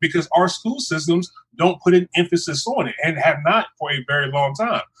educated on it, because our school systems don't put an emphasis on it and have not for a very long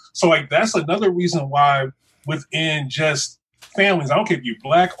time. So like that's another reason why within just families, I don't care if you're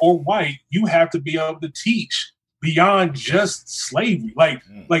Black or white, you have to be able to teach beyond just slavery, like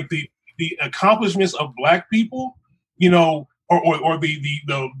the accomplishments of Black people, or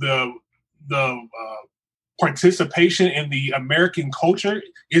the participation in the American culture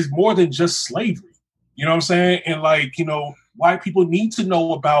is more than just slavery. You know what I'm saying? And like, white people need to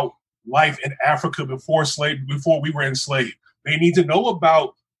know about life in Africa before we were enslaved. They need to know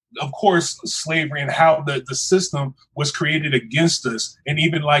about, of course, slavery and how the system was created against us. And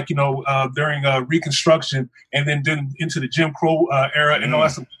even like, during Reconstruction and then into the Jim Crow era and all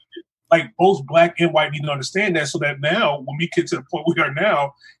that stuff. Like both Black and white need to understand that, so that now when we get to the point we are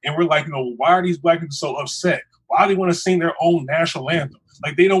now and we're like, why are these Black people so upset? Why do they want to sing their own national anthem?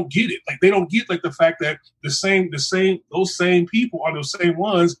 Like they don't get it. Like they don't get like the fact that those same people are those same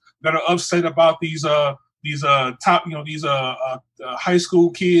ones that are upset about these top, these high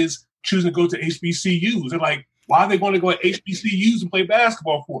school kids choosing to go to HBCUs. They're like, why are they going to go to HBCUs and play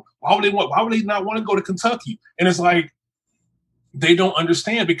basketball for? Why would they not want to go to Kentucky? And it's like, they don't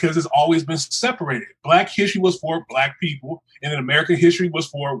understand because it's always been separated. Black history was for Black people, and then American history was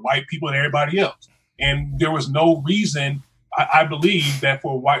for white people and everybody else. And there was no reason, I believe, that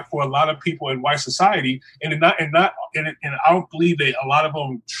for a lot of people in white society, and I don't believe that a lot of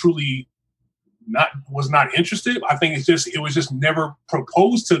them truly was not interested. I think it was just never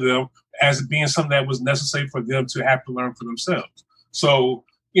proposed to them as being something that was necessary for them to have to learn for themselves. So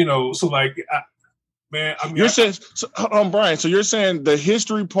man, I mean, you're saying, Brian, so you're saying the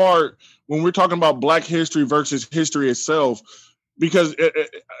history part, when we're talking about Black history versus history itself, because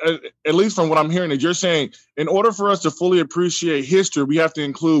at least from what I'm hearing, is you're saying in order for us to fully appreciate history, we have to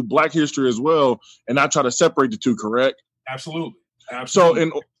include Black history as well and not try to separate the two, correct? Absolutely.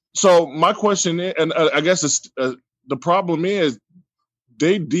 So my question is, and I guess the problem is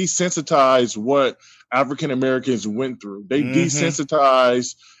they desensitize what African Americans went through. They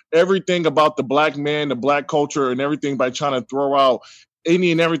desensitize everything about the Black man, the Black culture, and everything by trying to throw out any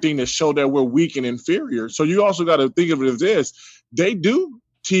and everything to show that we're weak and inferior. So you also got to think of it as this. They do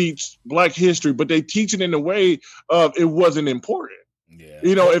teach Black history, but they teach it in a way of it wasn't important. Yeah.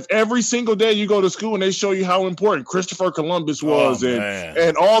 You know, if every single day you go to school and they show you how important Christopher Columbus was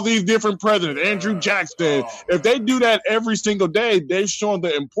and all these different presidents, Andrew Jackson, if they do that every single day, they've shown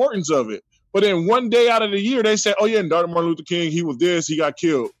the importance of it. But then one day out of the year, they say, oh, yeah, and Dr. Martin Luther King, he was this, he got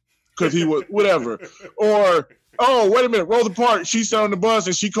killed because he was whatever. Or, oh, wait a minute, Rosa Parks, she sat on the bus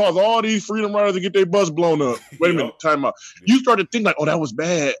and she caused all these freedom riders to get their bus blown up. Wait a minute, time out. You start to think like, oh, that was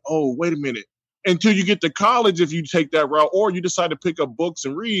bad. Oh, wait a minute. Until you get to college, if you take that route, or you decide to pick up books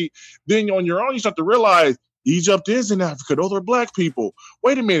and read, then on your own, you start to realize Egypt is in Africa. Those are black people.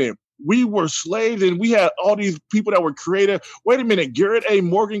 Wait a minute. We were slaves and we had all these people that were creative. Wait a minute. Garrett A.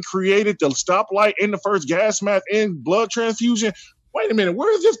 Morgan created the stoplight and the first gas mask and blood transfusion. Wait a minute.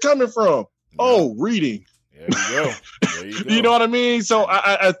 Where is this coming from? Yeah. Oh, reading. There you go. There you go. You know what I mean? So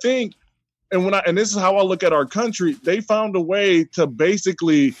I think, and this is how I look at our country, they found a way to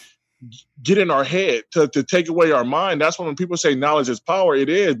basically get in our head, to take away our mind. That's when people say knowledge is power, it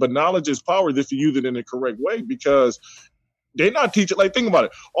is, but knowledge is power if you use it in the correct way, because they not teach it. Like, think about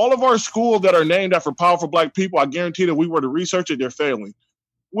it. All of our schools that are named after powerful black people, I guarantee that we were to research it, they're failing.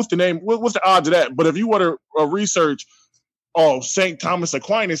 What's the name? What's the odds of that? But if you were to research, St. Thomas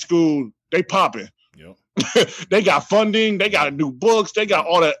Aquinas School, they popping. Yep. They got funding, they got new books, they got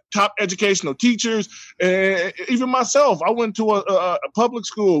all the top educational teachers. And even myself, I went to a public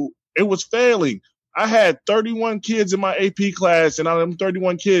school. It was failing. I had 31 kids in my AP class, and out of them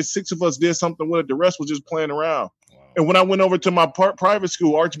 31 kids, 6 of us did something with it. The rest was just playing around. Wow. And when I went over to my private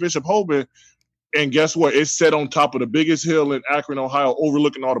school, Archbishop Hoban, and guess what? It's set on top of the biggest hill in Akron, Ohio,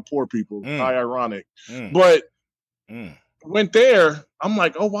 overlooking all the poor people. How ironic. But went there. I'm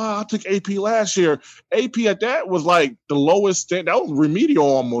like, oh, wow, I took AP last year. AP at that was like the lowest. That was remedial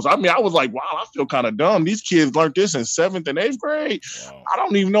almost. I mean, I was like, wow, I feel kind of dumb. These kids learned this in 7th and 8th grade. Wow. I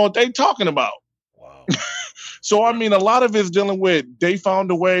don't even know what they're talking about. Wow. So, I mean, a lot of it's dealing with they found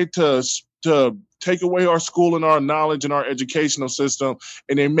a way to take away our school and our knowledge and our educational system,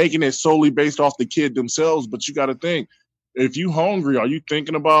 and they're making it solely based off the kid themselves. But you got to think, if you hungry, are you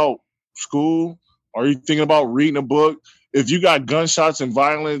thinking about school? Are you thinking about reading a book? If you got gunshots and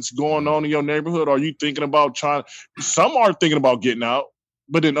violence going on in your neighborhood, are you thinking about some are thinking about getting out,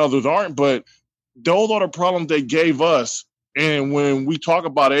 but then others aren't. But those are the problems they gave us. And when we talk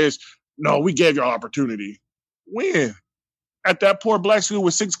about it, it's, no, we gave you opportunity. When? At that poor black school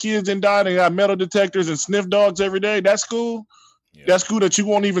with 6 kids and died and got metal detectors and sniff dogs every day, that school? Yeah. That school that you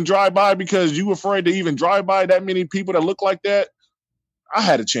won't even drive by because you afraid to even drive by that many people that look like that? I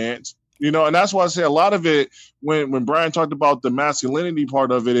had a chance. You know, and that's why I say a lot of it, when Brian talked about the masculinity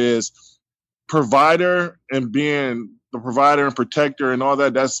part of it, is provider and being the provider and protector and all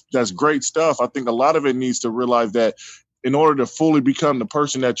that. That's great stuff. I think a lot of it needs to realize that in order to fully become the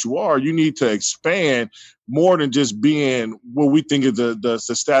person that you are, you need to expand more than just being what we think is the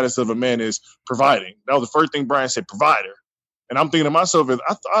status of a man is providing. That was the first thing Brian said, provider. And I'm thinking to myself,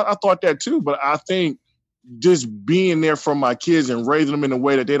 I thought that too, but I think just being there for my kids and raising them in a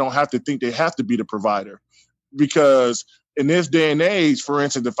way that they don't have to think they have to be the provider. Because in this day and age, for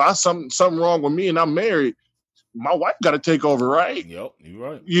instance, if I something wrong with me and I'm married, my wife got to take over, right? Yep, you're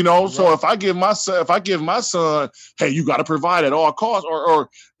right. You know, so if I give my son, hey, you got to provide at all costs, or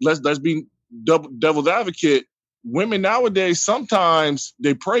let's be devil's advocate. Women nowadays, sometimes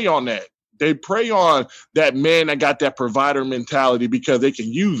they prey on that. They prey on that man that got that provider mentality because they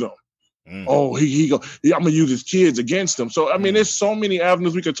can use them. Oh, I'm gonna use his kids against him. So I mean, there's so many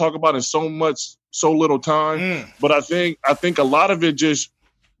avenues we could talk about in so little time. But I think a lot of it just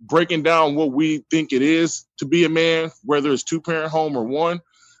breaking down what we think it is to be a man, whether it's 2-parent home or one,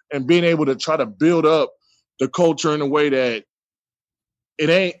 and being able to try to build up the culture in a way that it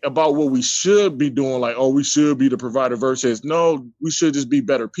ain't about what we should be doing, like, oh, we should be the provider versus no, we should just be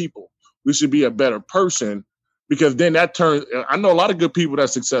better people. We should be a better person, because then that turns. I know a lot of good people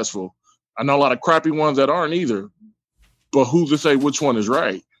that's successful. I know a lot of crappy ones that aren't either, but who's to say which one is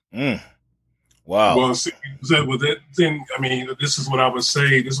right? Wow. Well, see, with that thing, I mean, this is what I would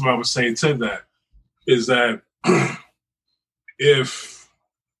say. This is what I would say to that is that if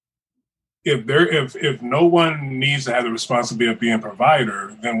no one needs to have the responsibility of being a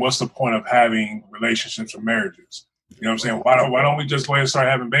provider, then what's the point of having relationships or marriages? You know what I'm saying? Why don't we just go ahead and start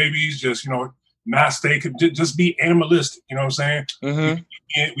having babies? Just, not stay, just be animalistic. You know what I'm saying? Mm-hmm.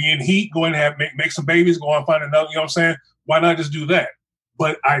 We in heat, go and make some babies, go and find another. You know what I'm saying? Why not just do that?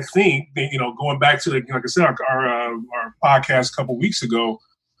 But I think that, going back to like I said, our podcast a couple weeks ago,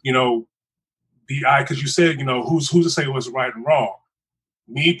 because you said, who's to say what's right and wrong?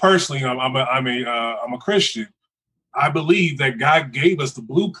 Me personally, I'm a Christian. I believe that God gave us the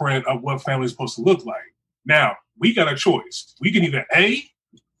blueprint of what family is supposed to look like. Now, we got a choice. We can either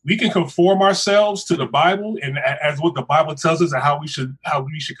we can conform ourselves to the Bible and as what the Bible tells us and how we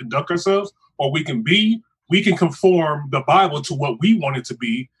should conduct ourselves, or we can conform the Bible to what we want it to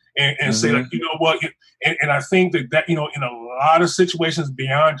be and say, like, you know what? And I think that, you know, in a lot of situations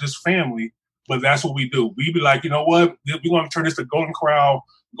beyond just family, but that's what we do. We be like, you know what? We want to turn this to Golden Corral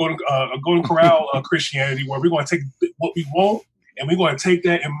Christianity, where we're going to take what we want and we're going to take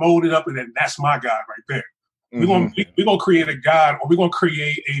that and mold it up, and then that's my God right there. We're going to create a God, or we're going to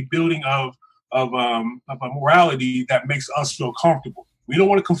create a building of a morality that makes us feel comfortable. We don't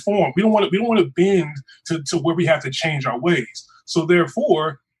want to conform. We don't want to bend to where we have to change our ways. So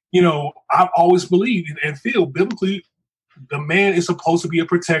therefore, you know, I've always believed and feel biblically, the man is supposed to be a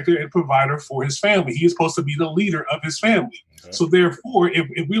protector and provider for his family. He is supposed to be the leader of his family. Okay. So therefore,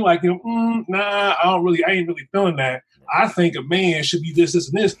 if we like, you know, nah, I ain't really feeling that. I think a man should be this,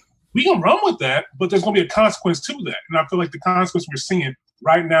 and this. We can run with that, but there's going to be a consequence to that. And I feel like the consequence we're seeing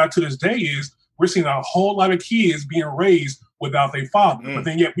right now to this day is we're seeing a whole lot of kids being raised without their father. But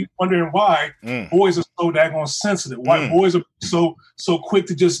then yet we wondering why boys are so daggone sensitive. Why boys are so quick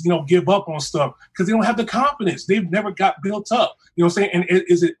to just, you know, give up on stuff because they don't have the confidence. They've never got built up. You know what I'm saying? And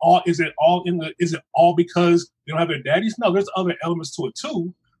is it all because they don't have their daddies? No, there's other elements to it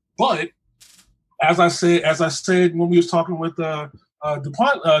too. But as I said when we was talking with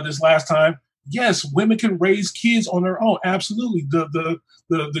DuPont this last time, yes, women can raise kids on their own. Absolutely.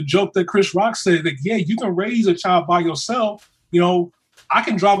 The joke that Chris Rock said that, yeah, you can raise a child by yourself. You know, I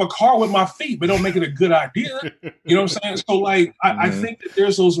can drive a car with my feet, but don't make it a good idea. You know what I'm saying? So, like, I think that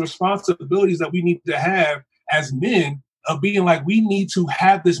there's those responsibilities that we need to have as men of being like, we need to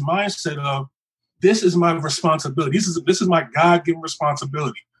have this mindset of, this is my responsibility. This is my God-given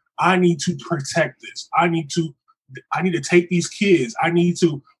responsibility. I need to protect this. I need to take these kids.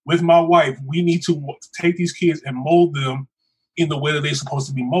 With my wife, we need to take these kids and mold them in the way that they're supposed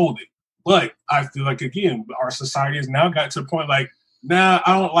to be molded. But I feel like, again, our society has now got to the point like, nah,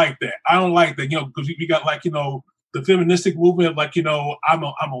 I don't like that. You know, because we got, like, you know, the feministic movement, like, you know, I'm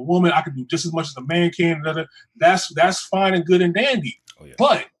a woman. I can do just as much as a man can. That's fine and good and dandy. Oh, yeah.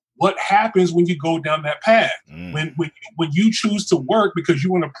 But what happens when you go down that path? When you choose to work because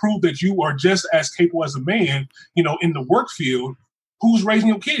you want to prove that you are just as capable as a man, you know, in the work field, who's raising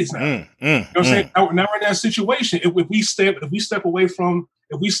your kids now? You know what I'm saying? Now we're in that situation. If we step away from,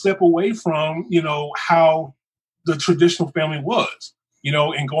 you know, how the traditional family was, you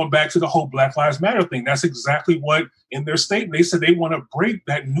know, and going back to the whole Black Lives Matter thing, that's exactly what in their statement they said they want to break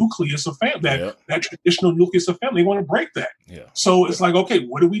that nucleus of family, that traditional nucleus of family. They want to break that. Yeah. So it's like, okay,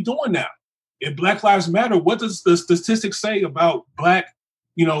 what are we doing now? If Black Lives Matter, what does the statistics say about Black,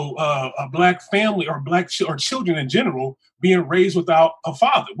 you know, a Black family or or children in general being raised without a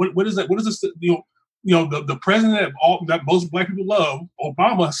father? What is that? What is this? You know, the president of all that most Black people love,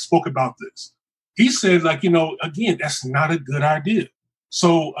 Obama, spoke about this. He said, like, you know, again, that's not a good idea.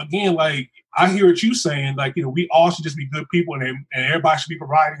 So again, like, I hear what you saying, like, you know, we all should just be good people and everybody should be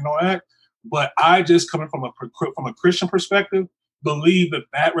providing and all that. But I just, coming from a Christian perspective, believe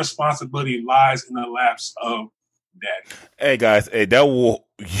that responsibility lies in the laps of daddy. Hey guys, that will,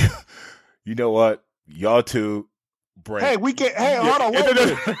 you know what, y'all two. Break. Hey, hold on, wait a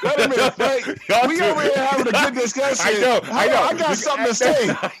minute. We over here having a good discussion. I know. I got something to say.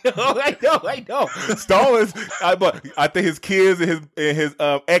 I know. Stallings, but I think his kids and his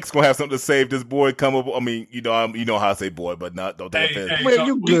ex gonna have something to say if this boy come up. I mean, you know how I say boy, but don't take offense. Man,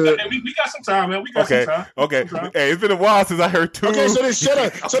 you good? We got some time, man. We got some time. Okay. Hey, it's been a while since I heard two. Okay, so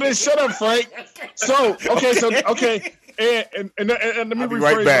then shut up, Frank. And let me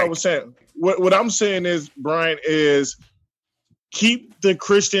rephrase what I was saying. What I'm saying is, Brian, is keep the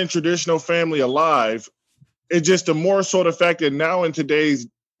Christian traditional family alive. It's just the more so the fact that now in today's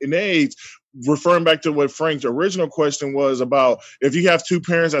age, referring back to what Frank's original question was about, if you have two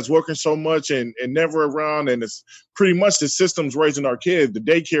parents that's working so much and never around, and it's pretty much the system's raising our kid, the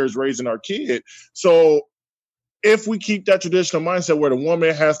daycare is raising our kid. So if we keep that traditional mindset where the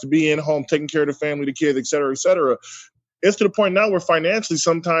woman has to be in home taking care of the family, the kids, et cetera, it's to the point now where financially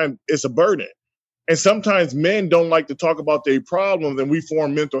sometimes it's a burden. And sometimes men don't like to talk about their problems, and we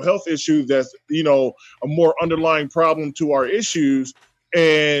form mental health issues that's, you know, a more underlying problem to our issues.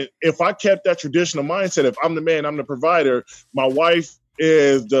 And if I kept that traditional mindset, if I'm the man, I'm the provider, my wife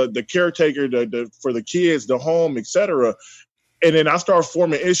is the caretaker for the kids, the home, et cetera, and then I start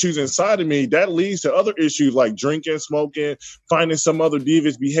forming issues inside of me, that leads to other issues like drinking, smoking, finding some other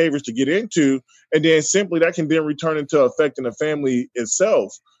devious behaviors to get into. And then simply that can then return into affecting the family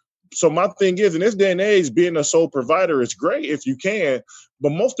itself. So my thing is, in this day and age, being a sole provider is great if you can,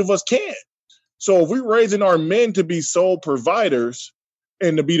 but most of us can't. So if we're raising our men to be sole providers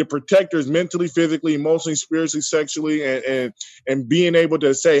and to be the protectors mentally, physically, emotionally, spiritually, sexually, and being able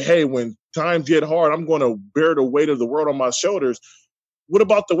to say, hey, when times get hard, I'm going to bear the weight of the world on my shoulders. What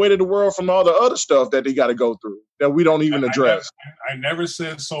about the weight of the world from all the other stuff that they got to go through that we don't even address? I never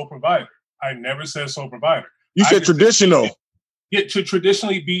said sole provider. I never said sole provider. You said traditional. To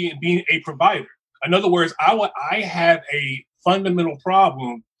traditionally being a provider. In other words, I have a fundamental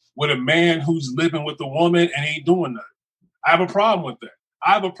problem with a man who's living with a woman and ain't doing nothing. I have a problem with that.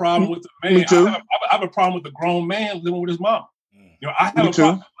 I have a problem with the man. Me too. I have a problem with the grown man living with his mom. You know, I have a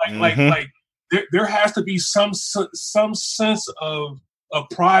problem. Like there has to be some sense of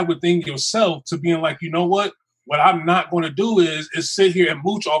pride within yourself to being like, you know what I'm not going to do is sit here and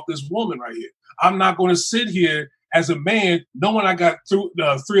mooch off this woman right here. I'm not going to sit here as a man, knowing I got 3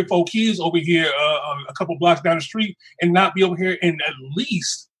 or 4 kids over here, a couple blocks down the street, and not be over here and at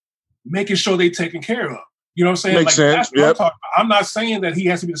least making sure they're taken care of. You know what I'm saying? Makes sense. That's what I'm talking about. I'm not saying that he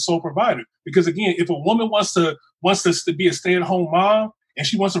has to be the sole provider, because again, if a woman wants to be a stay-at-home mom and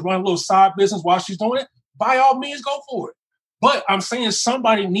she wants to run a little side business while she's doing it, by all means, go for it. But I'm saying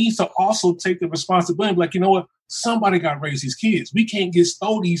somebody needs to also take the responsibility. Like, you know what? Somebody got to raise these kids. We can't just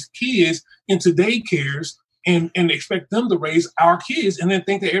throw these kids into daycares and expect them to raise our kids and then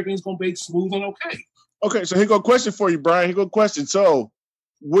think that everything's going to be smooth and okay. Okay, so here go a question for you, Brian. Here go a question. So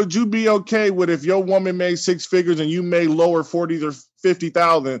would you be okay with if your woman made 6 figures and you made lower 40s or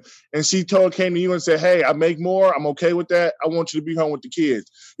 50,000 and she came to you and said, hey, I make more, I'm okay with that, I want you to be home with the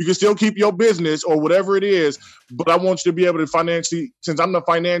kids. You can still keep your business or whatever it is, but I want you to be able to financially, since I'm the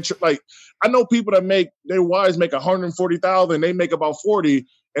financial, like, I know people that their wives make 140,000, they make about 40,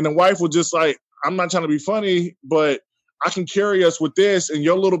 and the wife will just like, I'm not trying to be funny, but I can carry us with this, and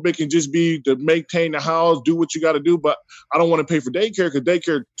your little bit can just be to maintain the house, do what you got to do, but I don't want to pay for daycare because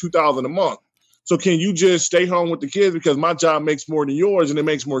daycare $2,000 a month. So can you just stay home with the kids because my job makes more than yours and it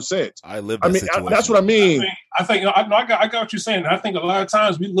makes more sense? That's what I mean. I think I got what you're saying. I think a lot of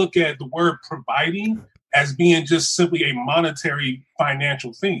times we look at the word providing as being just simply a monetary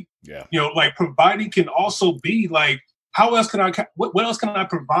financial thing. Yeah. You know, like providing can also be like, how else can what else can I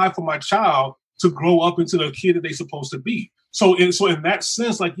provide for my child to grow up into the kid that they're supposed to be? So in that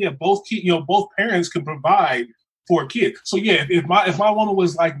sense, like, yeah, both parents can provide for a kid. So yeah, if my woman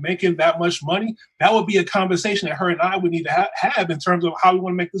was like making that much money, that would be a conversation that her and I would need to have in terms of how we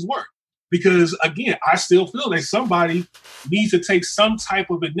want to make this work. Because again, I still feel that somebody needs to take some type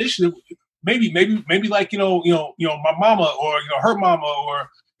of initiative. Maybe like, you know, my mama or, you know, her mama or,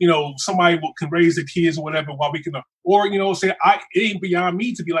 you know, somebody can raise the kids or whatever while we can, or, you know, say it ain't beyond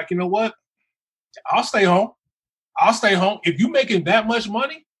me to be like, you know what, I'll stay home. If you making that much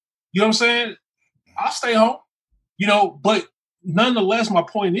money, you know what I'm saying, I'll stay home. You know, but nonetheless, my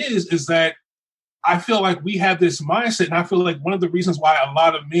point is that I feel like we have this mindset, and I feel like one of the reasons why a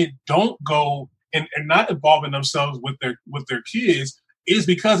lot of men don't go and not involving themselves with their kids is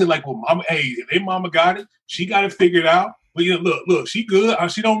because they're like, well, mama, hey, their mama got it, she got it figured out. But you know, look, she good,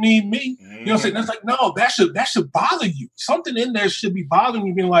 she don't need me. You know what I'm saying? That's like, no, that should bother you. Something in there should be bothering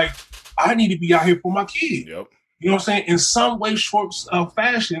you, being like, I need to be out here for my kid. Yep. You know what I'm saying? In some way, short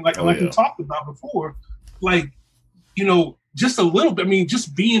fashion, like we talked about before, like, you know, just a little bit. I mean,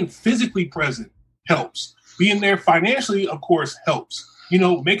 just being physically present helps. Being there financially, of course, helps. You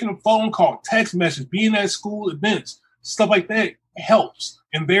know, making a phone call, text message, being at school events, stuff like that helps.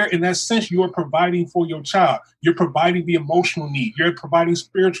 And there, in that sense, you are providing for your child. You're providing the emotional need. You're providing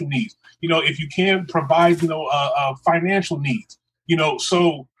spiritual needs. You know, if you can provide, you know, financial needs. You know,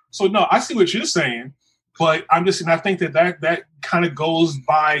 so no, I see what you're saying. But I think that kind of goes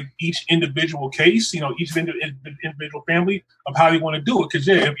by each individual case, you know, each individual family of how they want to do it. Because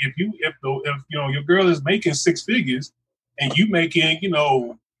yeah, if you know your girl is making 6 figures and you making, you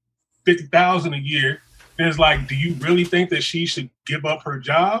know, 50,000 a year, then it's like, do you really think that she should give up her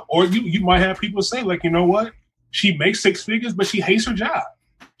job? Or you might have people say like, you know what, she makes 6 figures, but she hates her job.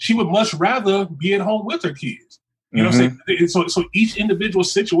 She would much rather be at home with her kids. You know what I'm saying? So each individual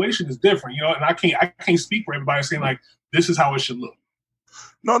situation is different, you know, and I can't speak for everybody saying like, this is how it should look.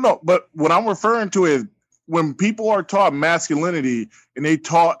 No, but what I'm referring to is when people are taught masculinity and they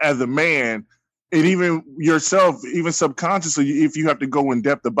taught as a man, and even yourself, even subconsciously, if you have to go in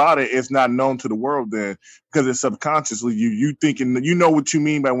depth about it, it's not known to the world then because it's subconsciously you thinking, you know what you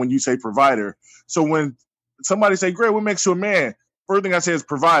mean by when you say provider. So when somebody say, great, what makes you a man? First thing I say is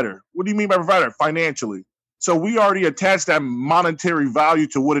provider. What do you mean by provider? Financially. So we already attach that monetary value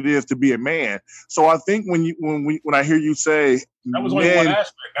to what it is to be a man. So I think when I hear you say that was only one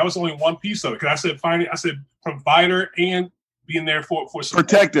aspect. That was only one piece of it. Because I said provider and being there for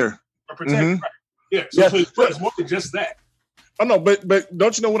protector. A protector, right. Yeah. So it's more than just that. I know, but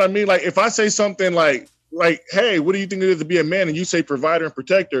don't you know what I mean? Like if I say something like, hey, what do you think it is to be a man? And you say provider and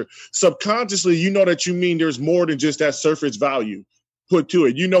protector, subconsciously, you know that you mean there's more than just that surface value put to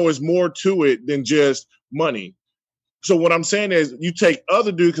it. You know, it's more to it than just money. So what I'm saying is you take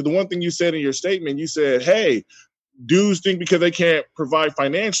other dudes, because the one thing you said in your statement, you said, hey, dudes think because they can't provide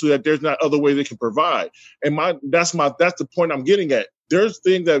financially that there's not other ways they can provide. And that's the point I'm getting at. There's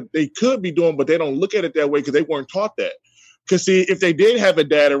things that they could be doing, but they don't look at it that way because they weren't taught that. Because see, if they did have a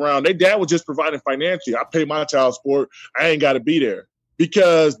dad around, their dad was just providing financially. I pay my child support. I ain't got to be there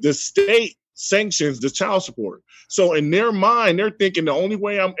because the state sanctions the child support. So in their mind, they're thinking the only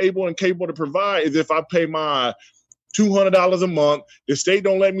way I'm able and capable to provide is if I pay my $200 a month. The state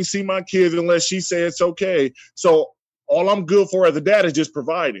don't let me see my kids unless she says it's okay. So all I'm good for as a dad is just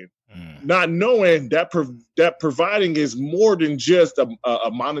providing, not knowing that that providing is more than just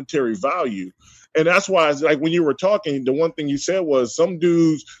a monetary value. And that's why it's like when you were talking, the one thing you said was some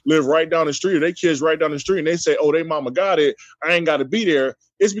dudes live right down the street or their kids right down the street and they say, oh, they mama got it. I ain't got to be there.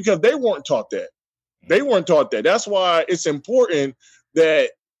 It's because they weren't taught that. They weren't taught that. That's why it's important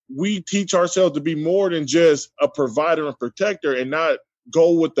that we teach ourselves to be more than just a provider and protector and not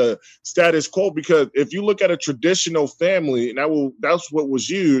go with the status quo. Because if you look at a traditional family, and that's what was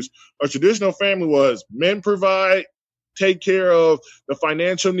used, a traditional family was men provide, take care of the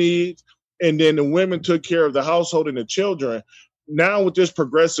financial needs, and then the women took care of the household and the children. Now with this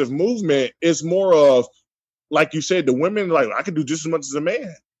progressive movement, it's more of, like you said, the women like, I can do just as much as a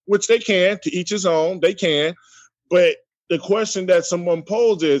man, which they can, to each his own, they can. But the question that someone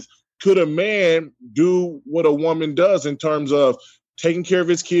posed is, could a man do what a woman does in terms of taking care of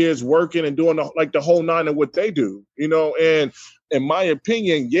his kids, working and doing the whole nine of what they do, you know? And in my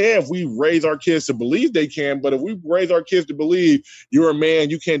opinion, yeah, if we raise our kids to believe they can, but if we raise our kids to believe you're a man,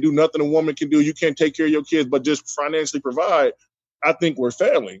 you can't do nothing a woman can do, you can't take care of your kids, but just financially provide, I think we're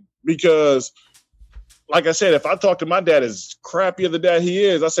failing. Because like I said, if I talk to my dad as crappy of the dad he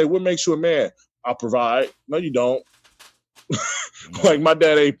is, I say, what makes you a man? I'll provide. No, you don't. Like my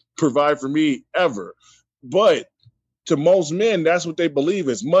dad ain't provide for me ever. But to most men, that's what they believe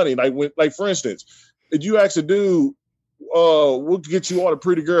is money. Like for instance, if you ask a dude, we'll get you all the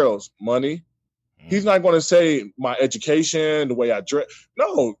pretty girls, money. He's not going to say my education, the way I dress.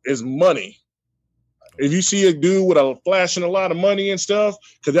 No, it's money. If you see a dude with flashing a lot of money and stuff,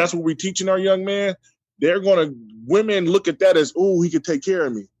 because that's what we're teaching our young man, women look at that as, oh, he could take care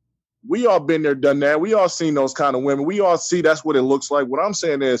of me. We all been there, done that. We all seen those kind of women. We all see that's what it looks like. What I'm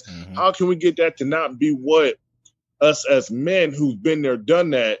saying is, how can we get that to not be what us as men who've been there, done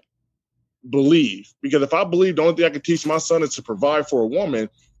that, believe? Because if I believe the only thing I can teach my son is to provide for a woman,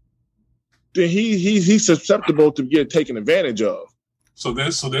 then he's susceptible to get taken advantage of. So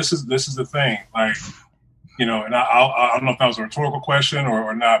this is the thing, like, you know, and I don't know if that was a rhetorical question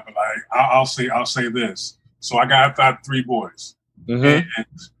or not, but like I'll say this. So I got 3 boys, and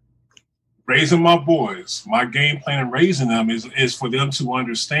raising my boys, my game plan in raising them is for them to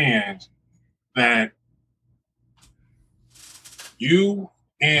understand that you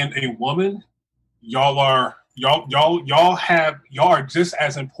and a woman, y'all are just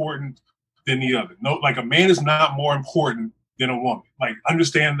as important than the other. No, like a man is not more important than a woman. Like,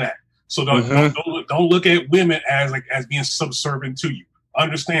 understand that. So don't look at women as being subservient to you.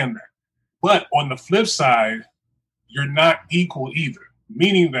 Understand that. But on the flip side, you're not equal either.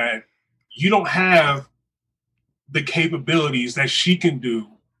 Meaning that you don't have the capabilities that she can do,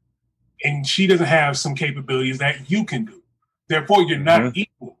 and she doesn't have some capabilities that you can do. Therefore, you're not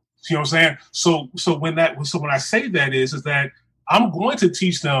equal. You know what I'm saying? So when I say that is that I'm going to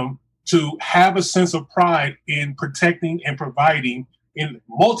teach them to have a sense of pride in protecting and providing in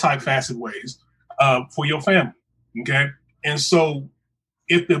multifaceted ways for your family. Okay, and so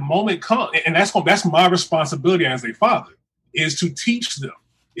if the moment comes, and that's my responsibility as a father, is to teach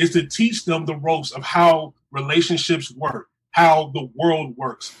them the ropes of how relationships work, how the world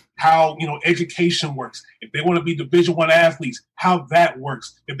works, how, you know, education works. If they want to be Division I athletes, how that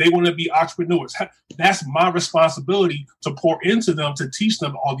works. If they want to be entrepreneurs, that's my responsibility to pour into them, to teach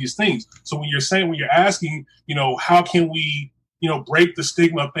them all these things. So when you're asking, you know, how can we, you know, break the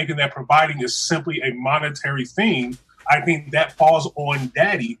stigma of thinking that providing is simply a monetary thing, I think that falls on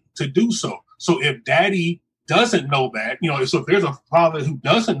daddy to do so. So if daddy doesn't know that, you know, so if there's a father who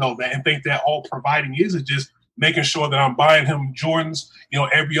doesn't know that and think that all providing is just making sure that I'm buying him Jordans, you know,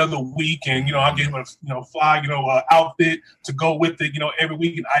 every other week, and, you know, I'll give him a, you know, fly, you know, outfit to go with it, you know, every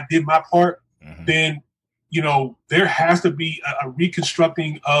week, and I did my part, then, you know, there has to be a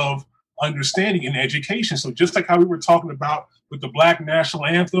reconstructing of understanding and education. So just like how we were talking about with the Black national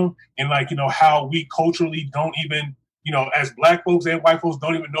anthem and like, how we culturally don't even, as Black folks and white folks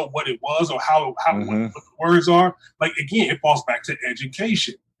don't even know what it was or what the words are. Like, again, it falls back to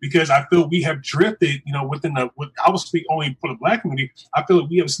education. Because I feel we have drifted, I will speak only for the Black community. I feel that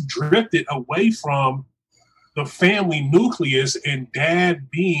we have drifted away from the family nucleus and dad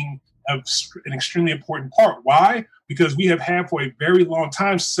being an extremely important part. Why? Because we have had for a very long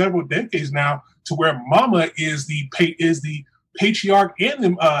time, several decades now, to where mama is the patriarch and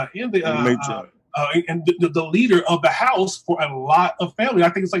the leader of the house for a lot of families.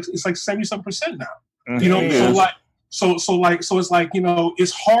 I think it's like 70-some% now. So it's like,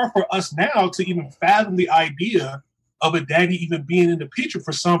 it's hard for us now to even fathom the idea of a daddy even being in the picture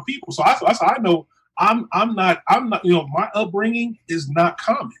for some people. So I know I'm not, my upbringing is not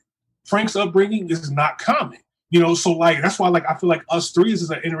common. Frank's upbringing is not common, so like, that's why, like, I feel like us three is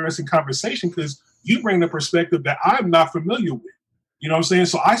an interesting conversation because you bring the perspective that I'm not familiar with. You know what I'm saying?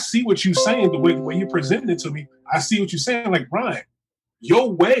 So I see what you're saying, the way you're presenting it to me. I see what you're saying. Like, Brian,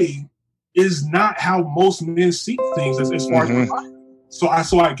 your way is not how most men see things as far as life. So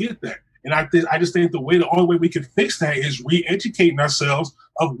I get that. And I just think the only way we can fix that is re-educating ourselves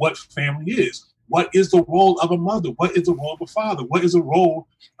of what family is. What is the role of a mother? What is the role of a father? What is the role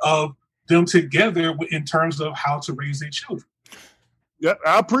of them together in terms of how to raise their children? Yeah,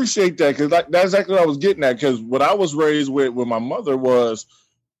 I appreciate that because that's exactly what I was getting at. Because what I was raised with my mother was,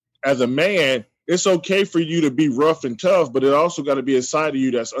 as a man, it's okay for you to be rough and tough, but it also got to be a side of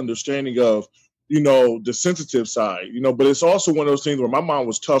you that's understanding of, the sensitive side, but it's also one of those things where my mom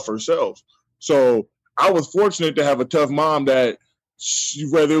was tough herself. So I was fortunate to have a tough mom that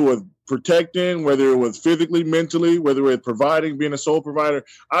whether it was protecting, whether it was physically, mentally, whether it was providing, being a sole provider,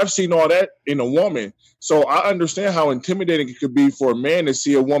 I've seen all that in a woman. So I understand how intimidating it could be for a man to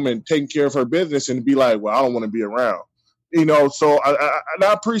see a woman taking care of her business and be like, well, I don't want to be around. So I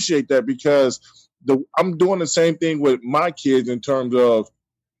appreciate that because I'm doing the same thing with my kids in terms of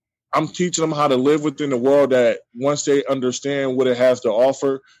I'm teaching them how to live within the world that once they understand what it has to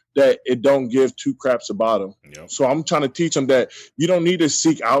offer, that it don't give two craps about them. Yep. So I'm trying to teach them that you don't need to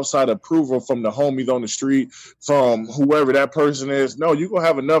seek outside approval from the homies on the street, from whoever that person is. No, you're going to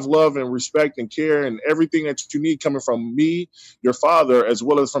have enough love and respect and care and everything that you need coming from me, your father, as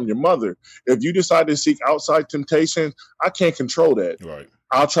well as from your mother. If you decide to seek outside temptation, I can't control that. Right.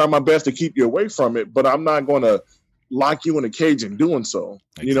 I'll try my best to keep you away from it, but I'm not going to lock you in a cage in doing so,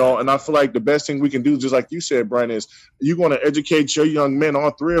 exactly. And I feel like the best thing we can do, just like you said, Brian, is you're going to educate your young men,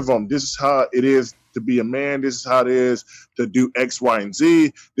 all three of them. This is how it is to be a man. This is how it is to do X, Y, and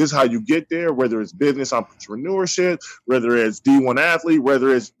Z. This is how you get there, whether it's business entrepreneurship, whether it's D1 athlete,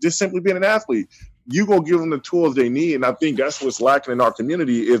 whether it's just simply being an athlete. You go give them the tools they need. And I think that's what's lacking in our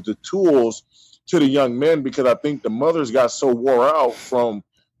community is the tools to the young men, because I think the mothers got so wore out from,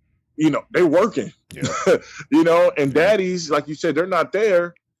 they working, and daddies, like you said, they're not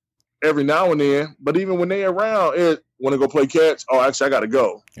there every now and then, but even when they around, it want to go play catch. Oh, actually I got to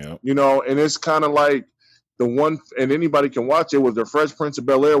go, and it's kind of like the one, and anybody can watch it, was the Fresh Prince of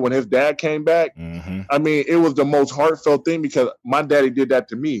Bel-Air when his dad came back. Mm-hmm. I mean, it was the most heartfelt thing because my daddy did that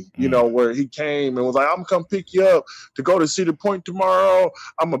to me, where he came and was like, I'm gonna come pick you up to go to Cedar Point tomorrow.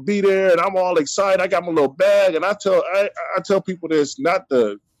 I'm gonna be there. And I'm all excited. I got my little bag. And I tell people this, not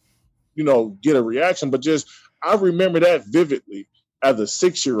to, get a reaction, but just, I remember that vividly as a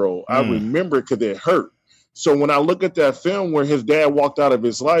 6-year-old. I remember it because it hurt. So when I look at that film where his dad walked out of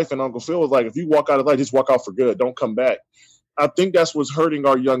his life and Uncle Phil was like, if you walk out of life, just walk out for good. Don't come back. I think that's what's hurting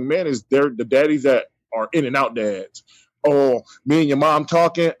our young men is they're the daddies that are in and out dads. Oh, me and your mom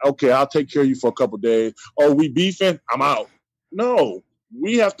talking. Okay, I'll take care of you for a couple of days. Oh, we beefing. I'm out. No,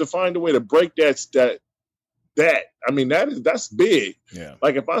 we have to find a way to break that. I mean, that's big. Yeah.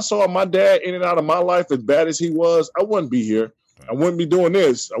 Like if I saw my dad in and out of my life as bad as he was, I wouldn't be here. Right. I wouldn't be doing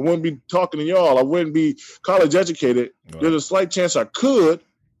this. I wouldn't be talking to y'all. I wouldn't be college educated. Right. There's a slight chance I could.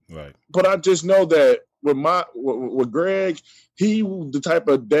 Right. But I just know that with Greg, he was the type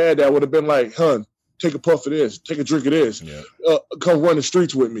of dad that would have been like, "Hun, take a puff of this, take a drink of this, come run the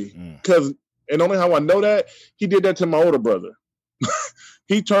streets with me." And only how I know that, he did that to my older brother.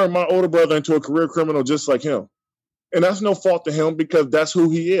 He turned my older brother into a career criminal just like him. And that's no fault to him because that's who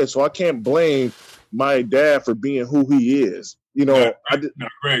he is. So I can't blame my dad for being who he is. Now,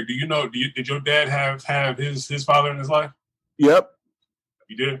 Greg, did your dad have his father in his life? Yep.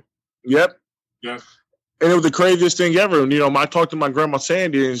 You did? Yep. Yeah. And it was the craziest thing ever. You know, I talked to my grandma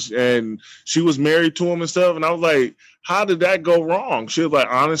Sandy, and she was married to him and stuff. And I was like, how did that go wrong? She was like,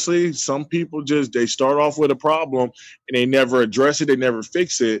 honestly, some people they start off with a problem and they never address it. They never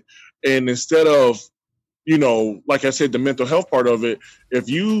fix it. And instead of, you know, like I said, the mental health part of it, if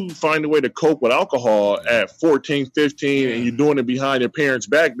you find a way to cope with alcohol at 14, 15, and you're doing it behind your parents'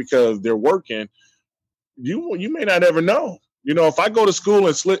 back because they're working, you may not ever know. You know, if I go to school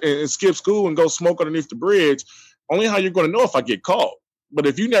and skip school and go smoke underneath the bridge, only how you're going to know if I get caught. But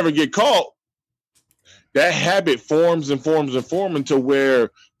if you never get caught, that habit forms and forms and forms until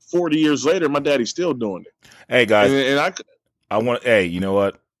where 40 years later, my daddy's still doing it. Hey guys, hey, you know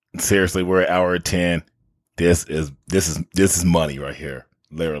what? Seriously, we're at hour 10. This is money right here,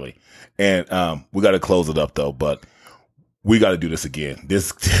 literally. And we got to close it up though, but we got to do this again.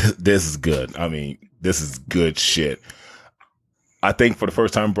 This is good. I mean, this is good shit. I think for the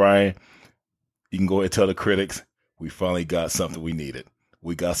first time, Brian, you can go ahead and tell the critics we finally got something we needed.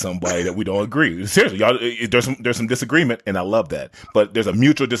 We got somebody that we don't agree. Seriously, y'all, there's some disagreement, and I love that. But there's a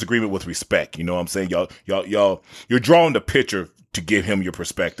mutual disagreement with respect. You know what I'm saying? Y'all, you're drawing the picture to give him your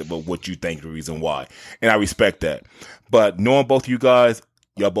perspective of what you think the reason why, and I respect that. But knowing both of you guys,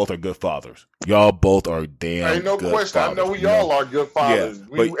 y'all both are good fathers. Y'all both are damn. Ain't no good question. fathers, I know we all are good fathers. Yeah,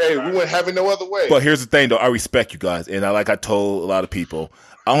 we wouldn't have it no other way. But here's the thing, though. I respect you guys, and I told a lot of people,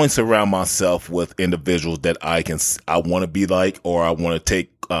 I only surround myself with individuals that I want to be like, or I want to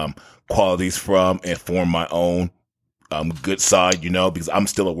take qualities from and form my own good side. You know, because I'm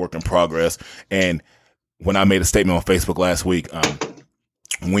still a work in progress. And when I made a statement on Facebook last week,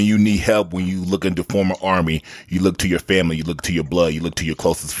 when you need help, when you look into former army, you look to your family, you look to your blood, you look to your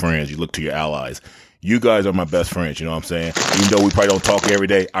closest friends, you look to your allies. You guys are my best friends, you know what I'm saying? Even though we probably don't talk every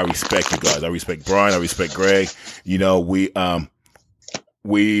day, I respect you guys. I respect Brian, I respect Greg. You know, we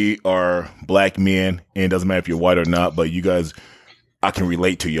are black men, and it doesn't matter if you're white or not, but you guys, I can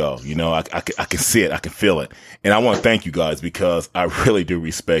relate to y'all. You know, I can see it. I can feel it. And I want to thank you guys because I really do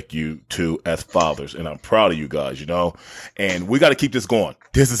respect you too as fathers. And I'm proud of you guys, you know, and we got to keep this going.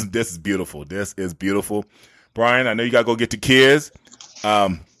 This is beautiful. This is beautiful. Brian, I know you got to go get the kids.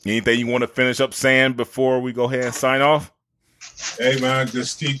 Anything you want to finish up saying before we go ahead and sign off? Hey man,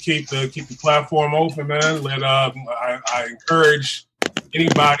 just keep the platform open, man. I encourage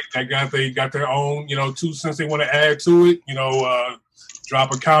anybody that got their own, 2 cents they want to add to it,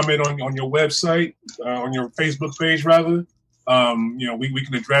 drop a comment on your website, on your Facebook page rather. We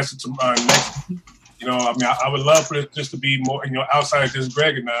can address it to next week. I would love for it just to be more, outside of just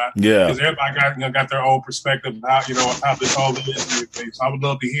Greg and I. Yeah. Because everybody got their own perspective of how this all is and everything. So I would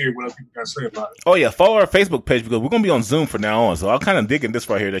love to hear what other people got to say about it. Oh, yeah. Follow our Facebook page because we're going to be on Zoom from now on. So I'm kind of digging this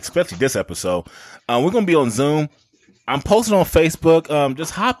right here, especially this episode. We're going to be on Zoom. I'm posting on Facebook.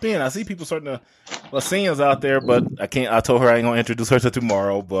 Just hop in. I see people starting to, Lasina's out there, but I told her I ain't going to introduce her till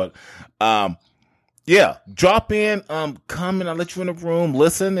tomorrow. But, yeah, drop in, come and I'll let you in the room,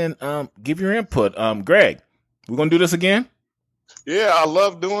 listen, and give your input. Greg, we're going to do this again? Yeah, I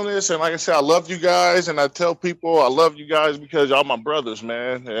love doing this. And like I said, I love you guys. And I tell people I love you guys because y'all my brothers,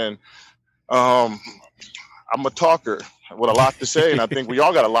 man. And I'm a talker with a lot to say. And I think we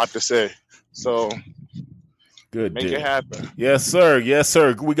all got a lot to say. So good. Make it happen. Yes, sir. Yes,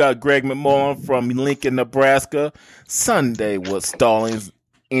 sir. We got Greg McMullen from Lincoln, Nebraska. Sunday with Stallings,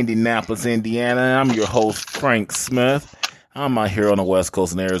 Indianapolis, Indiana. I'm your host, Frank Smith. I'm out here on the West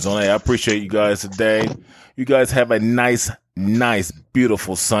Coast in Arizona. I appreciate you guys today. You guys have a nice,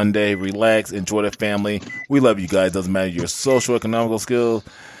 beautiful Sunday. Relax, enjoy the family. We love you guys. Doesn't matter your social, economical skills,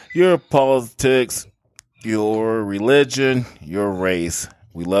 your politics, your religion, your race.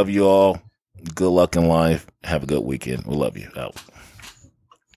 We love you all. Good luck in life. Have a good weekend. We love you. Out.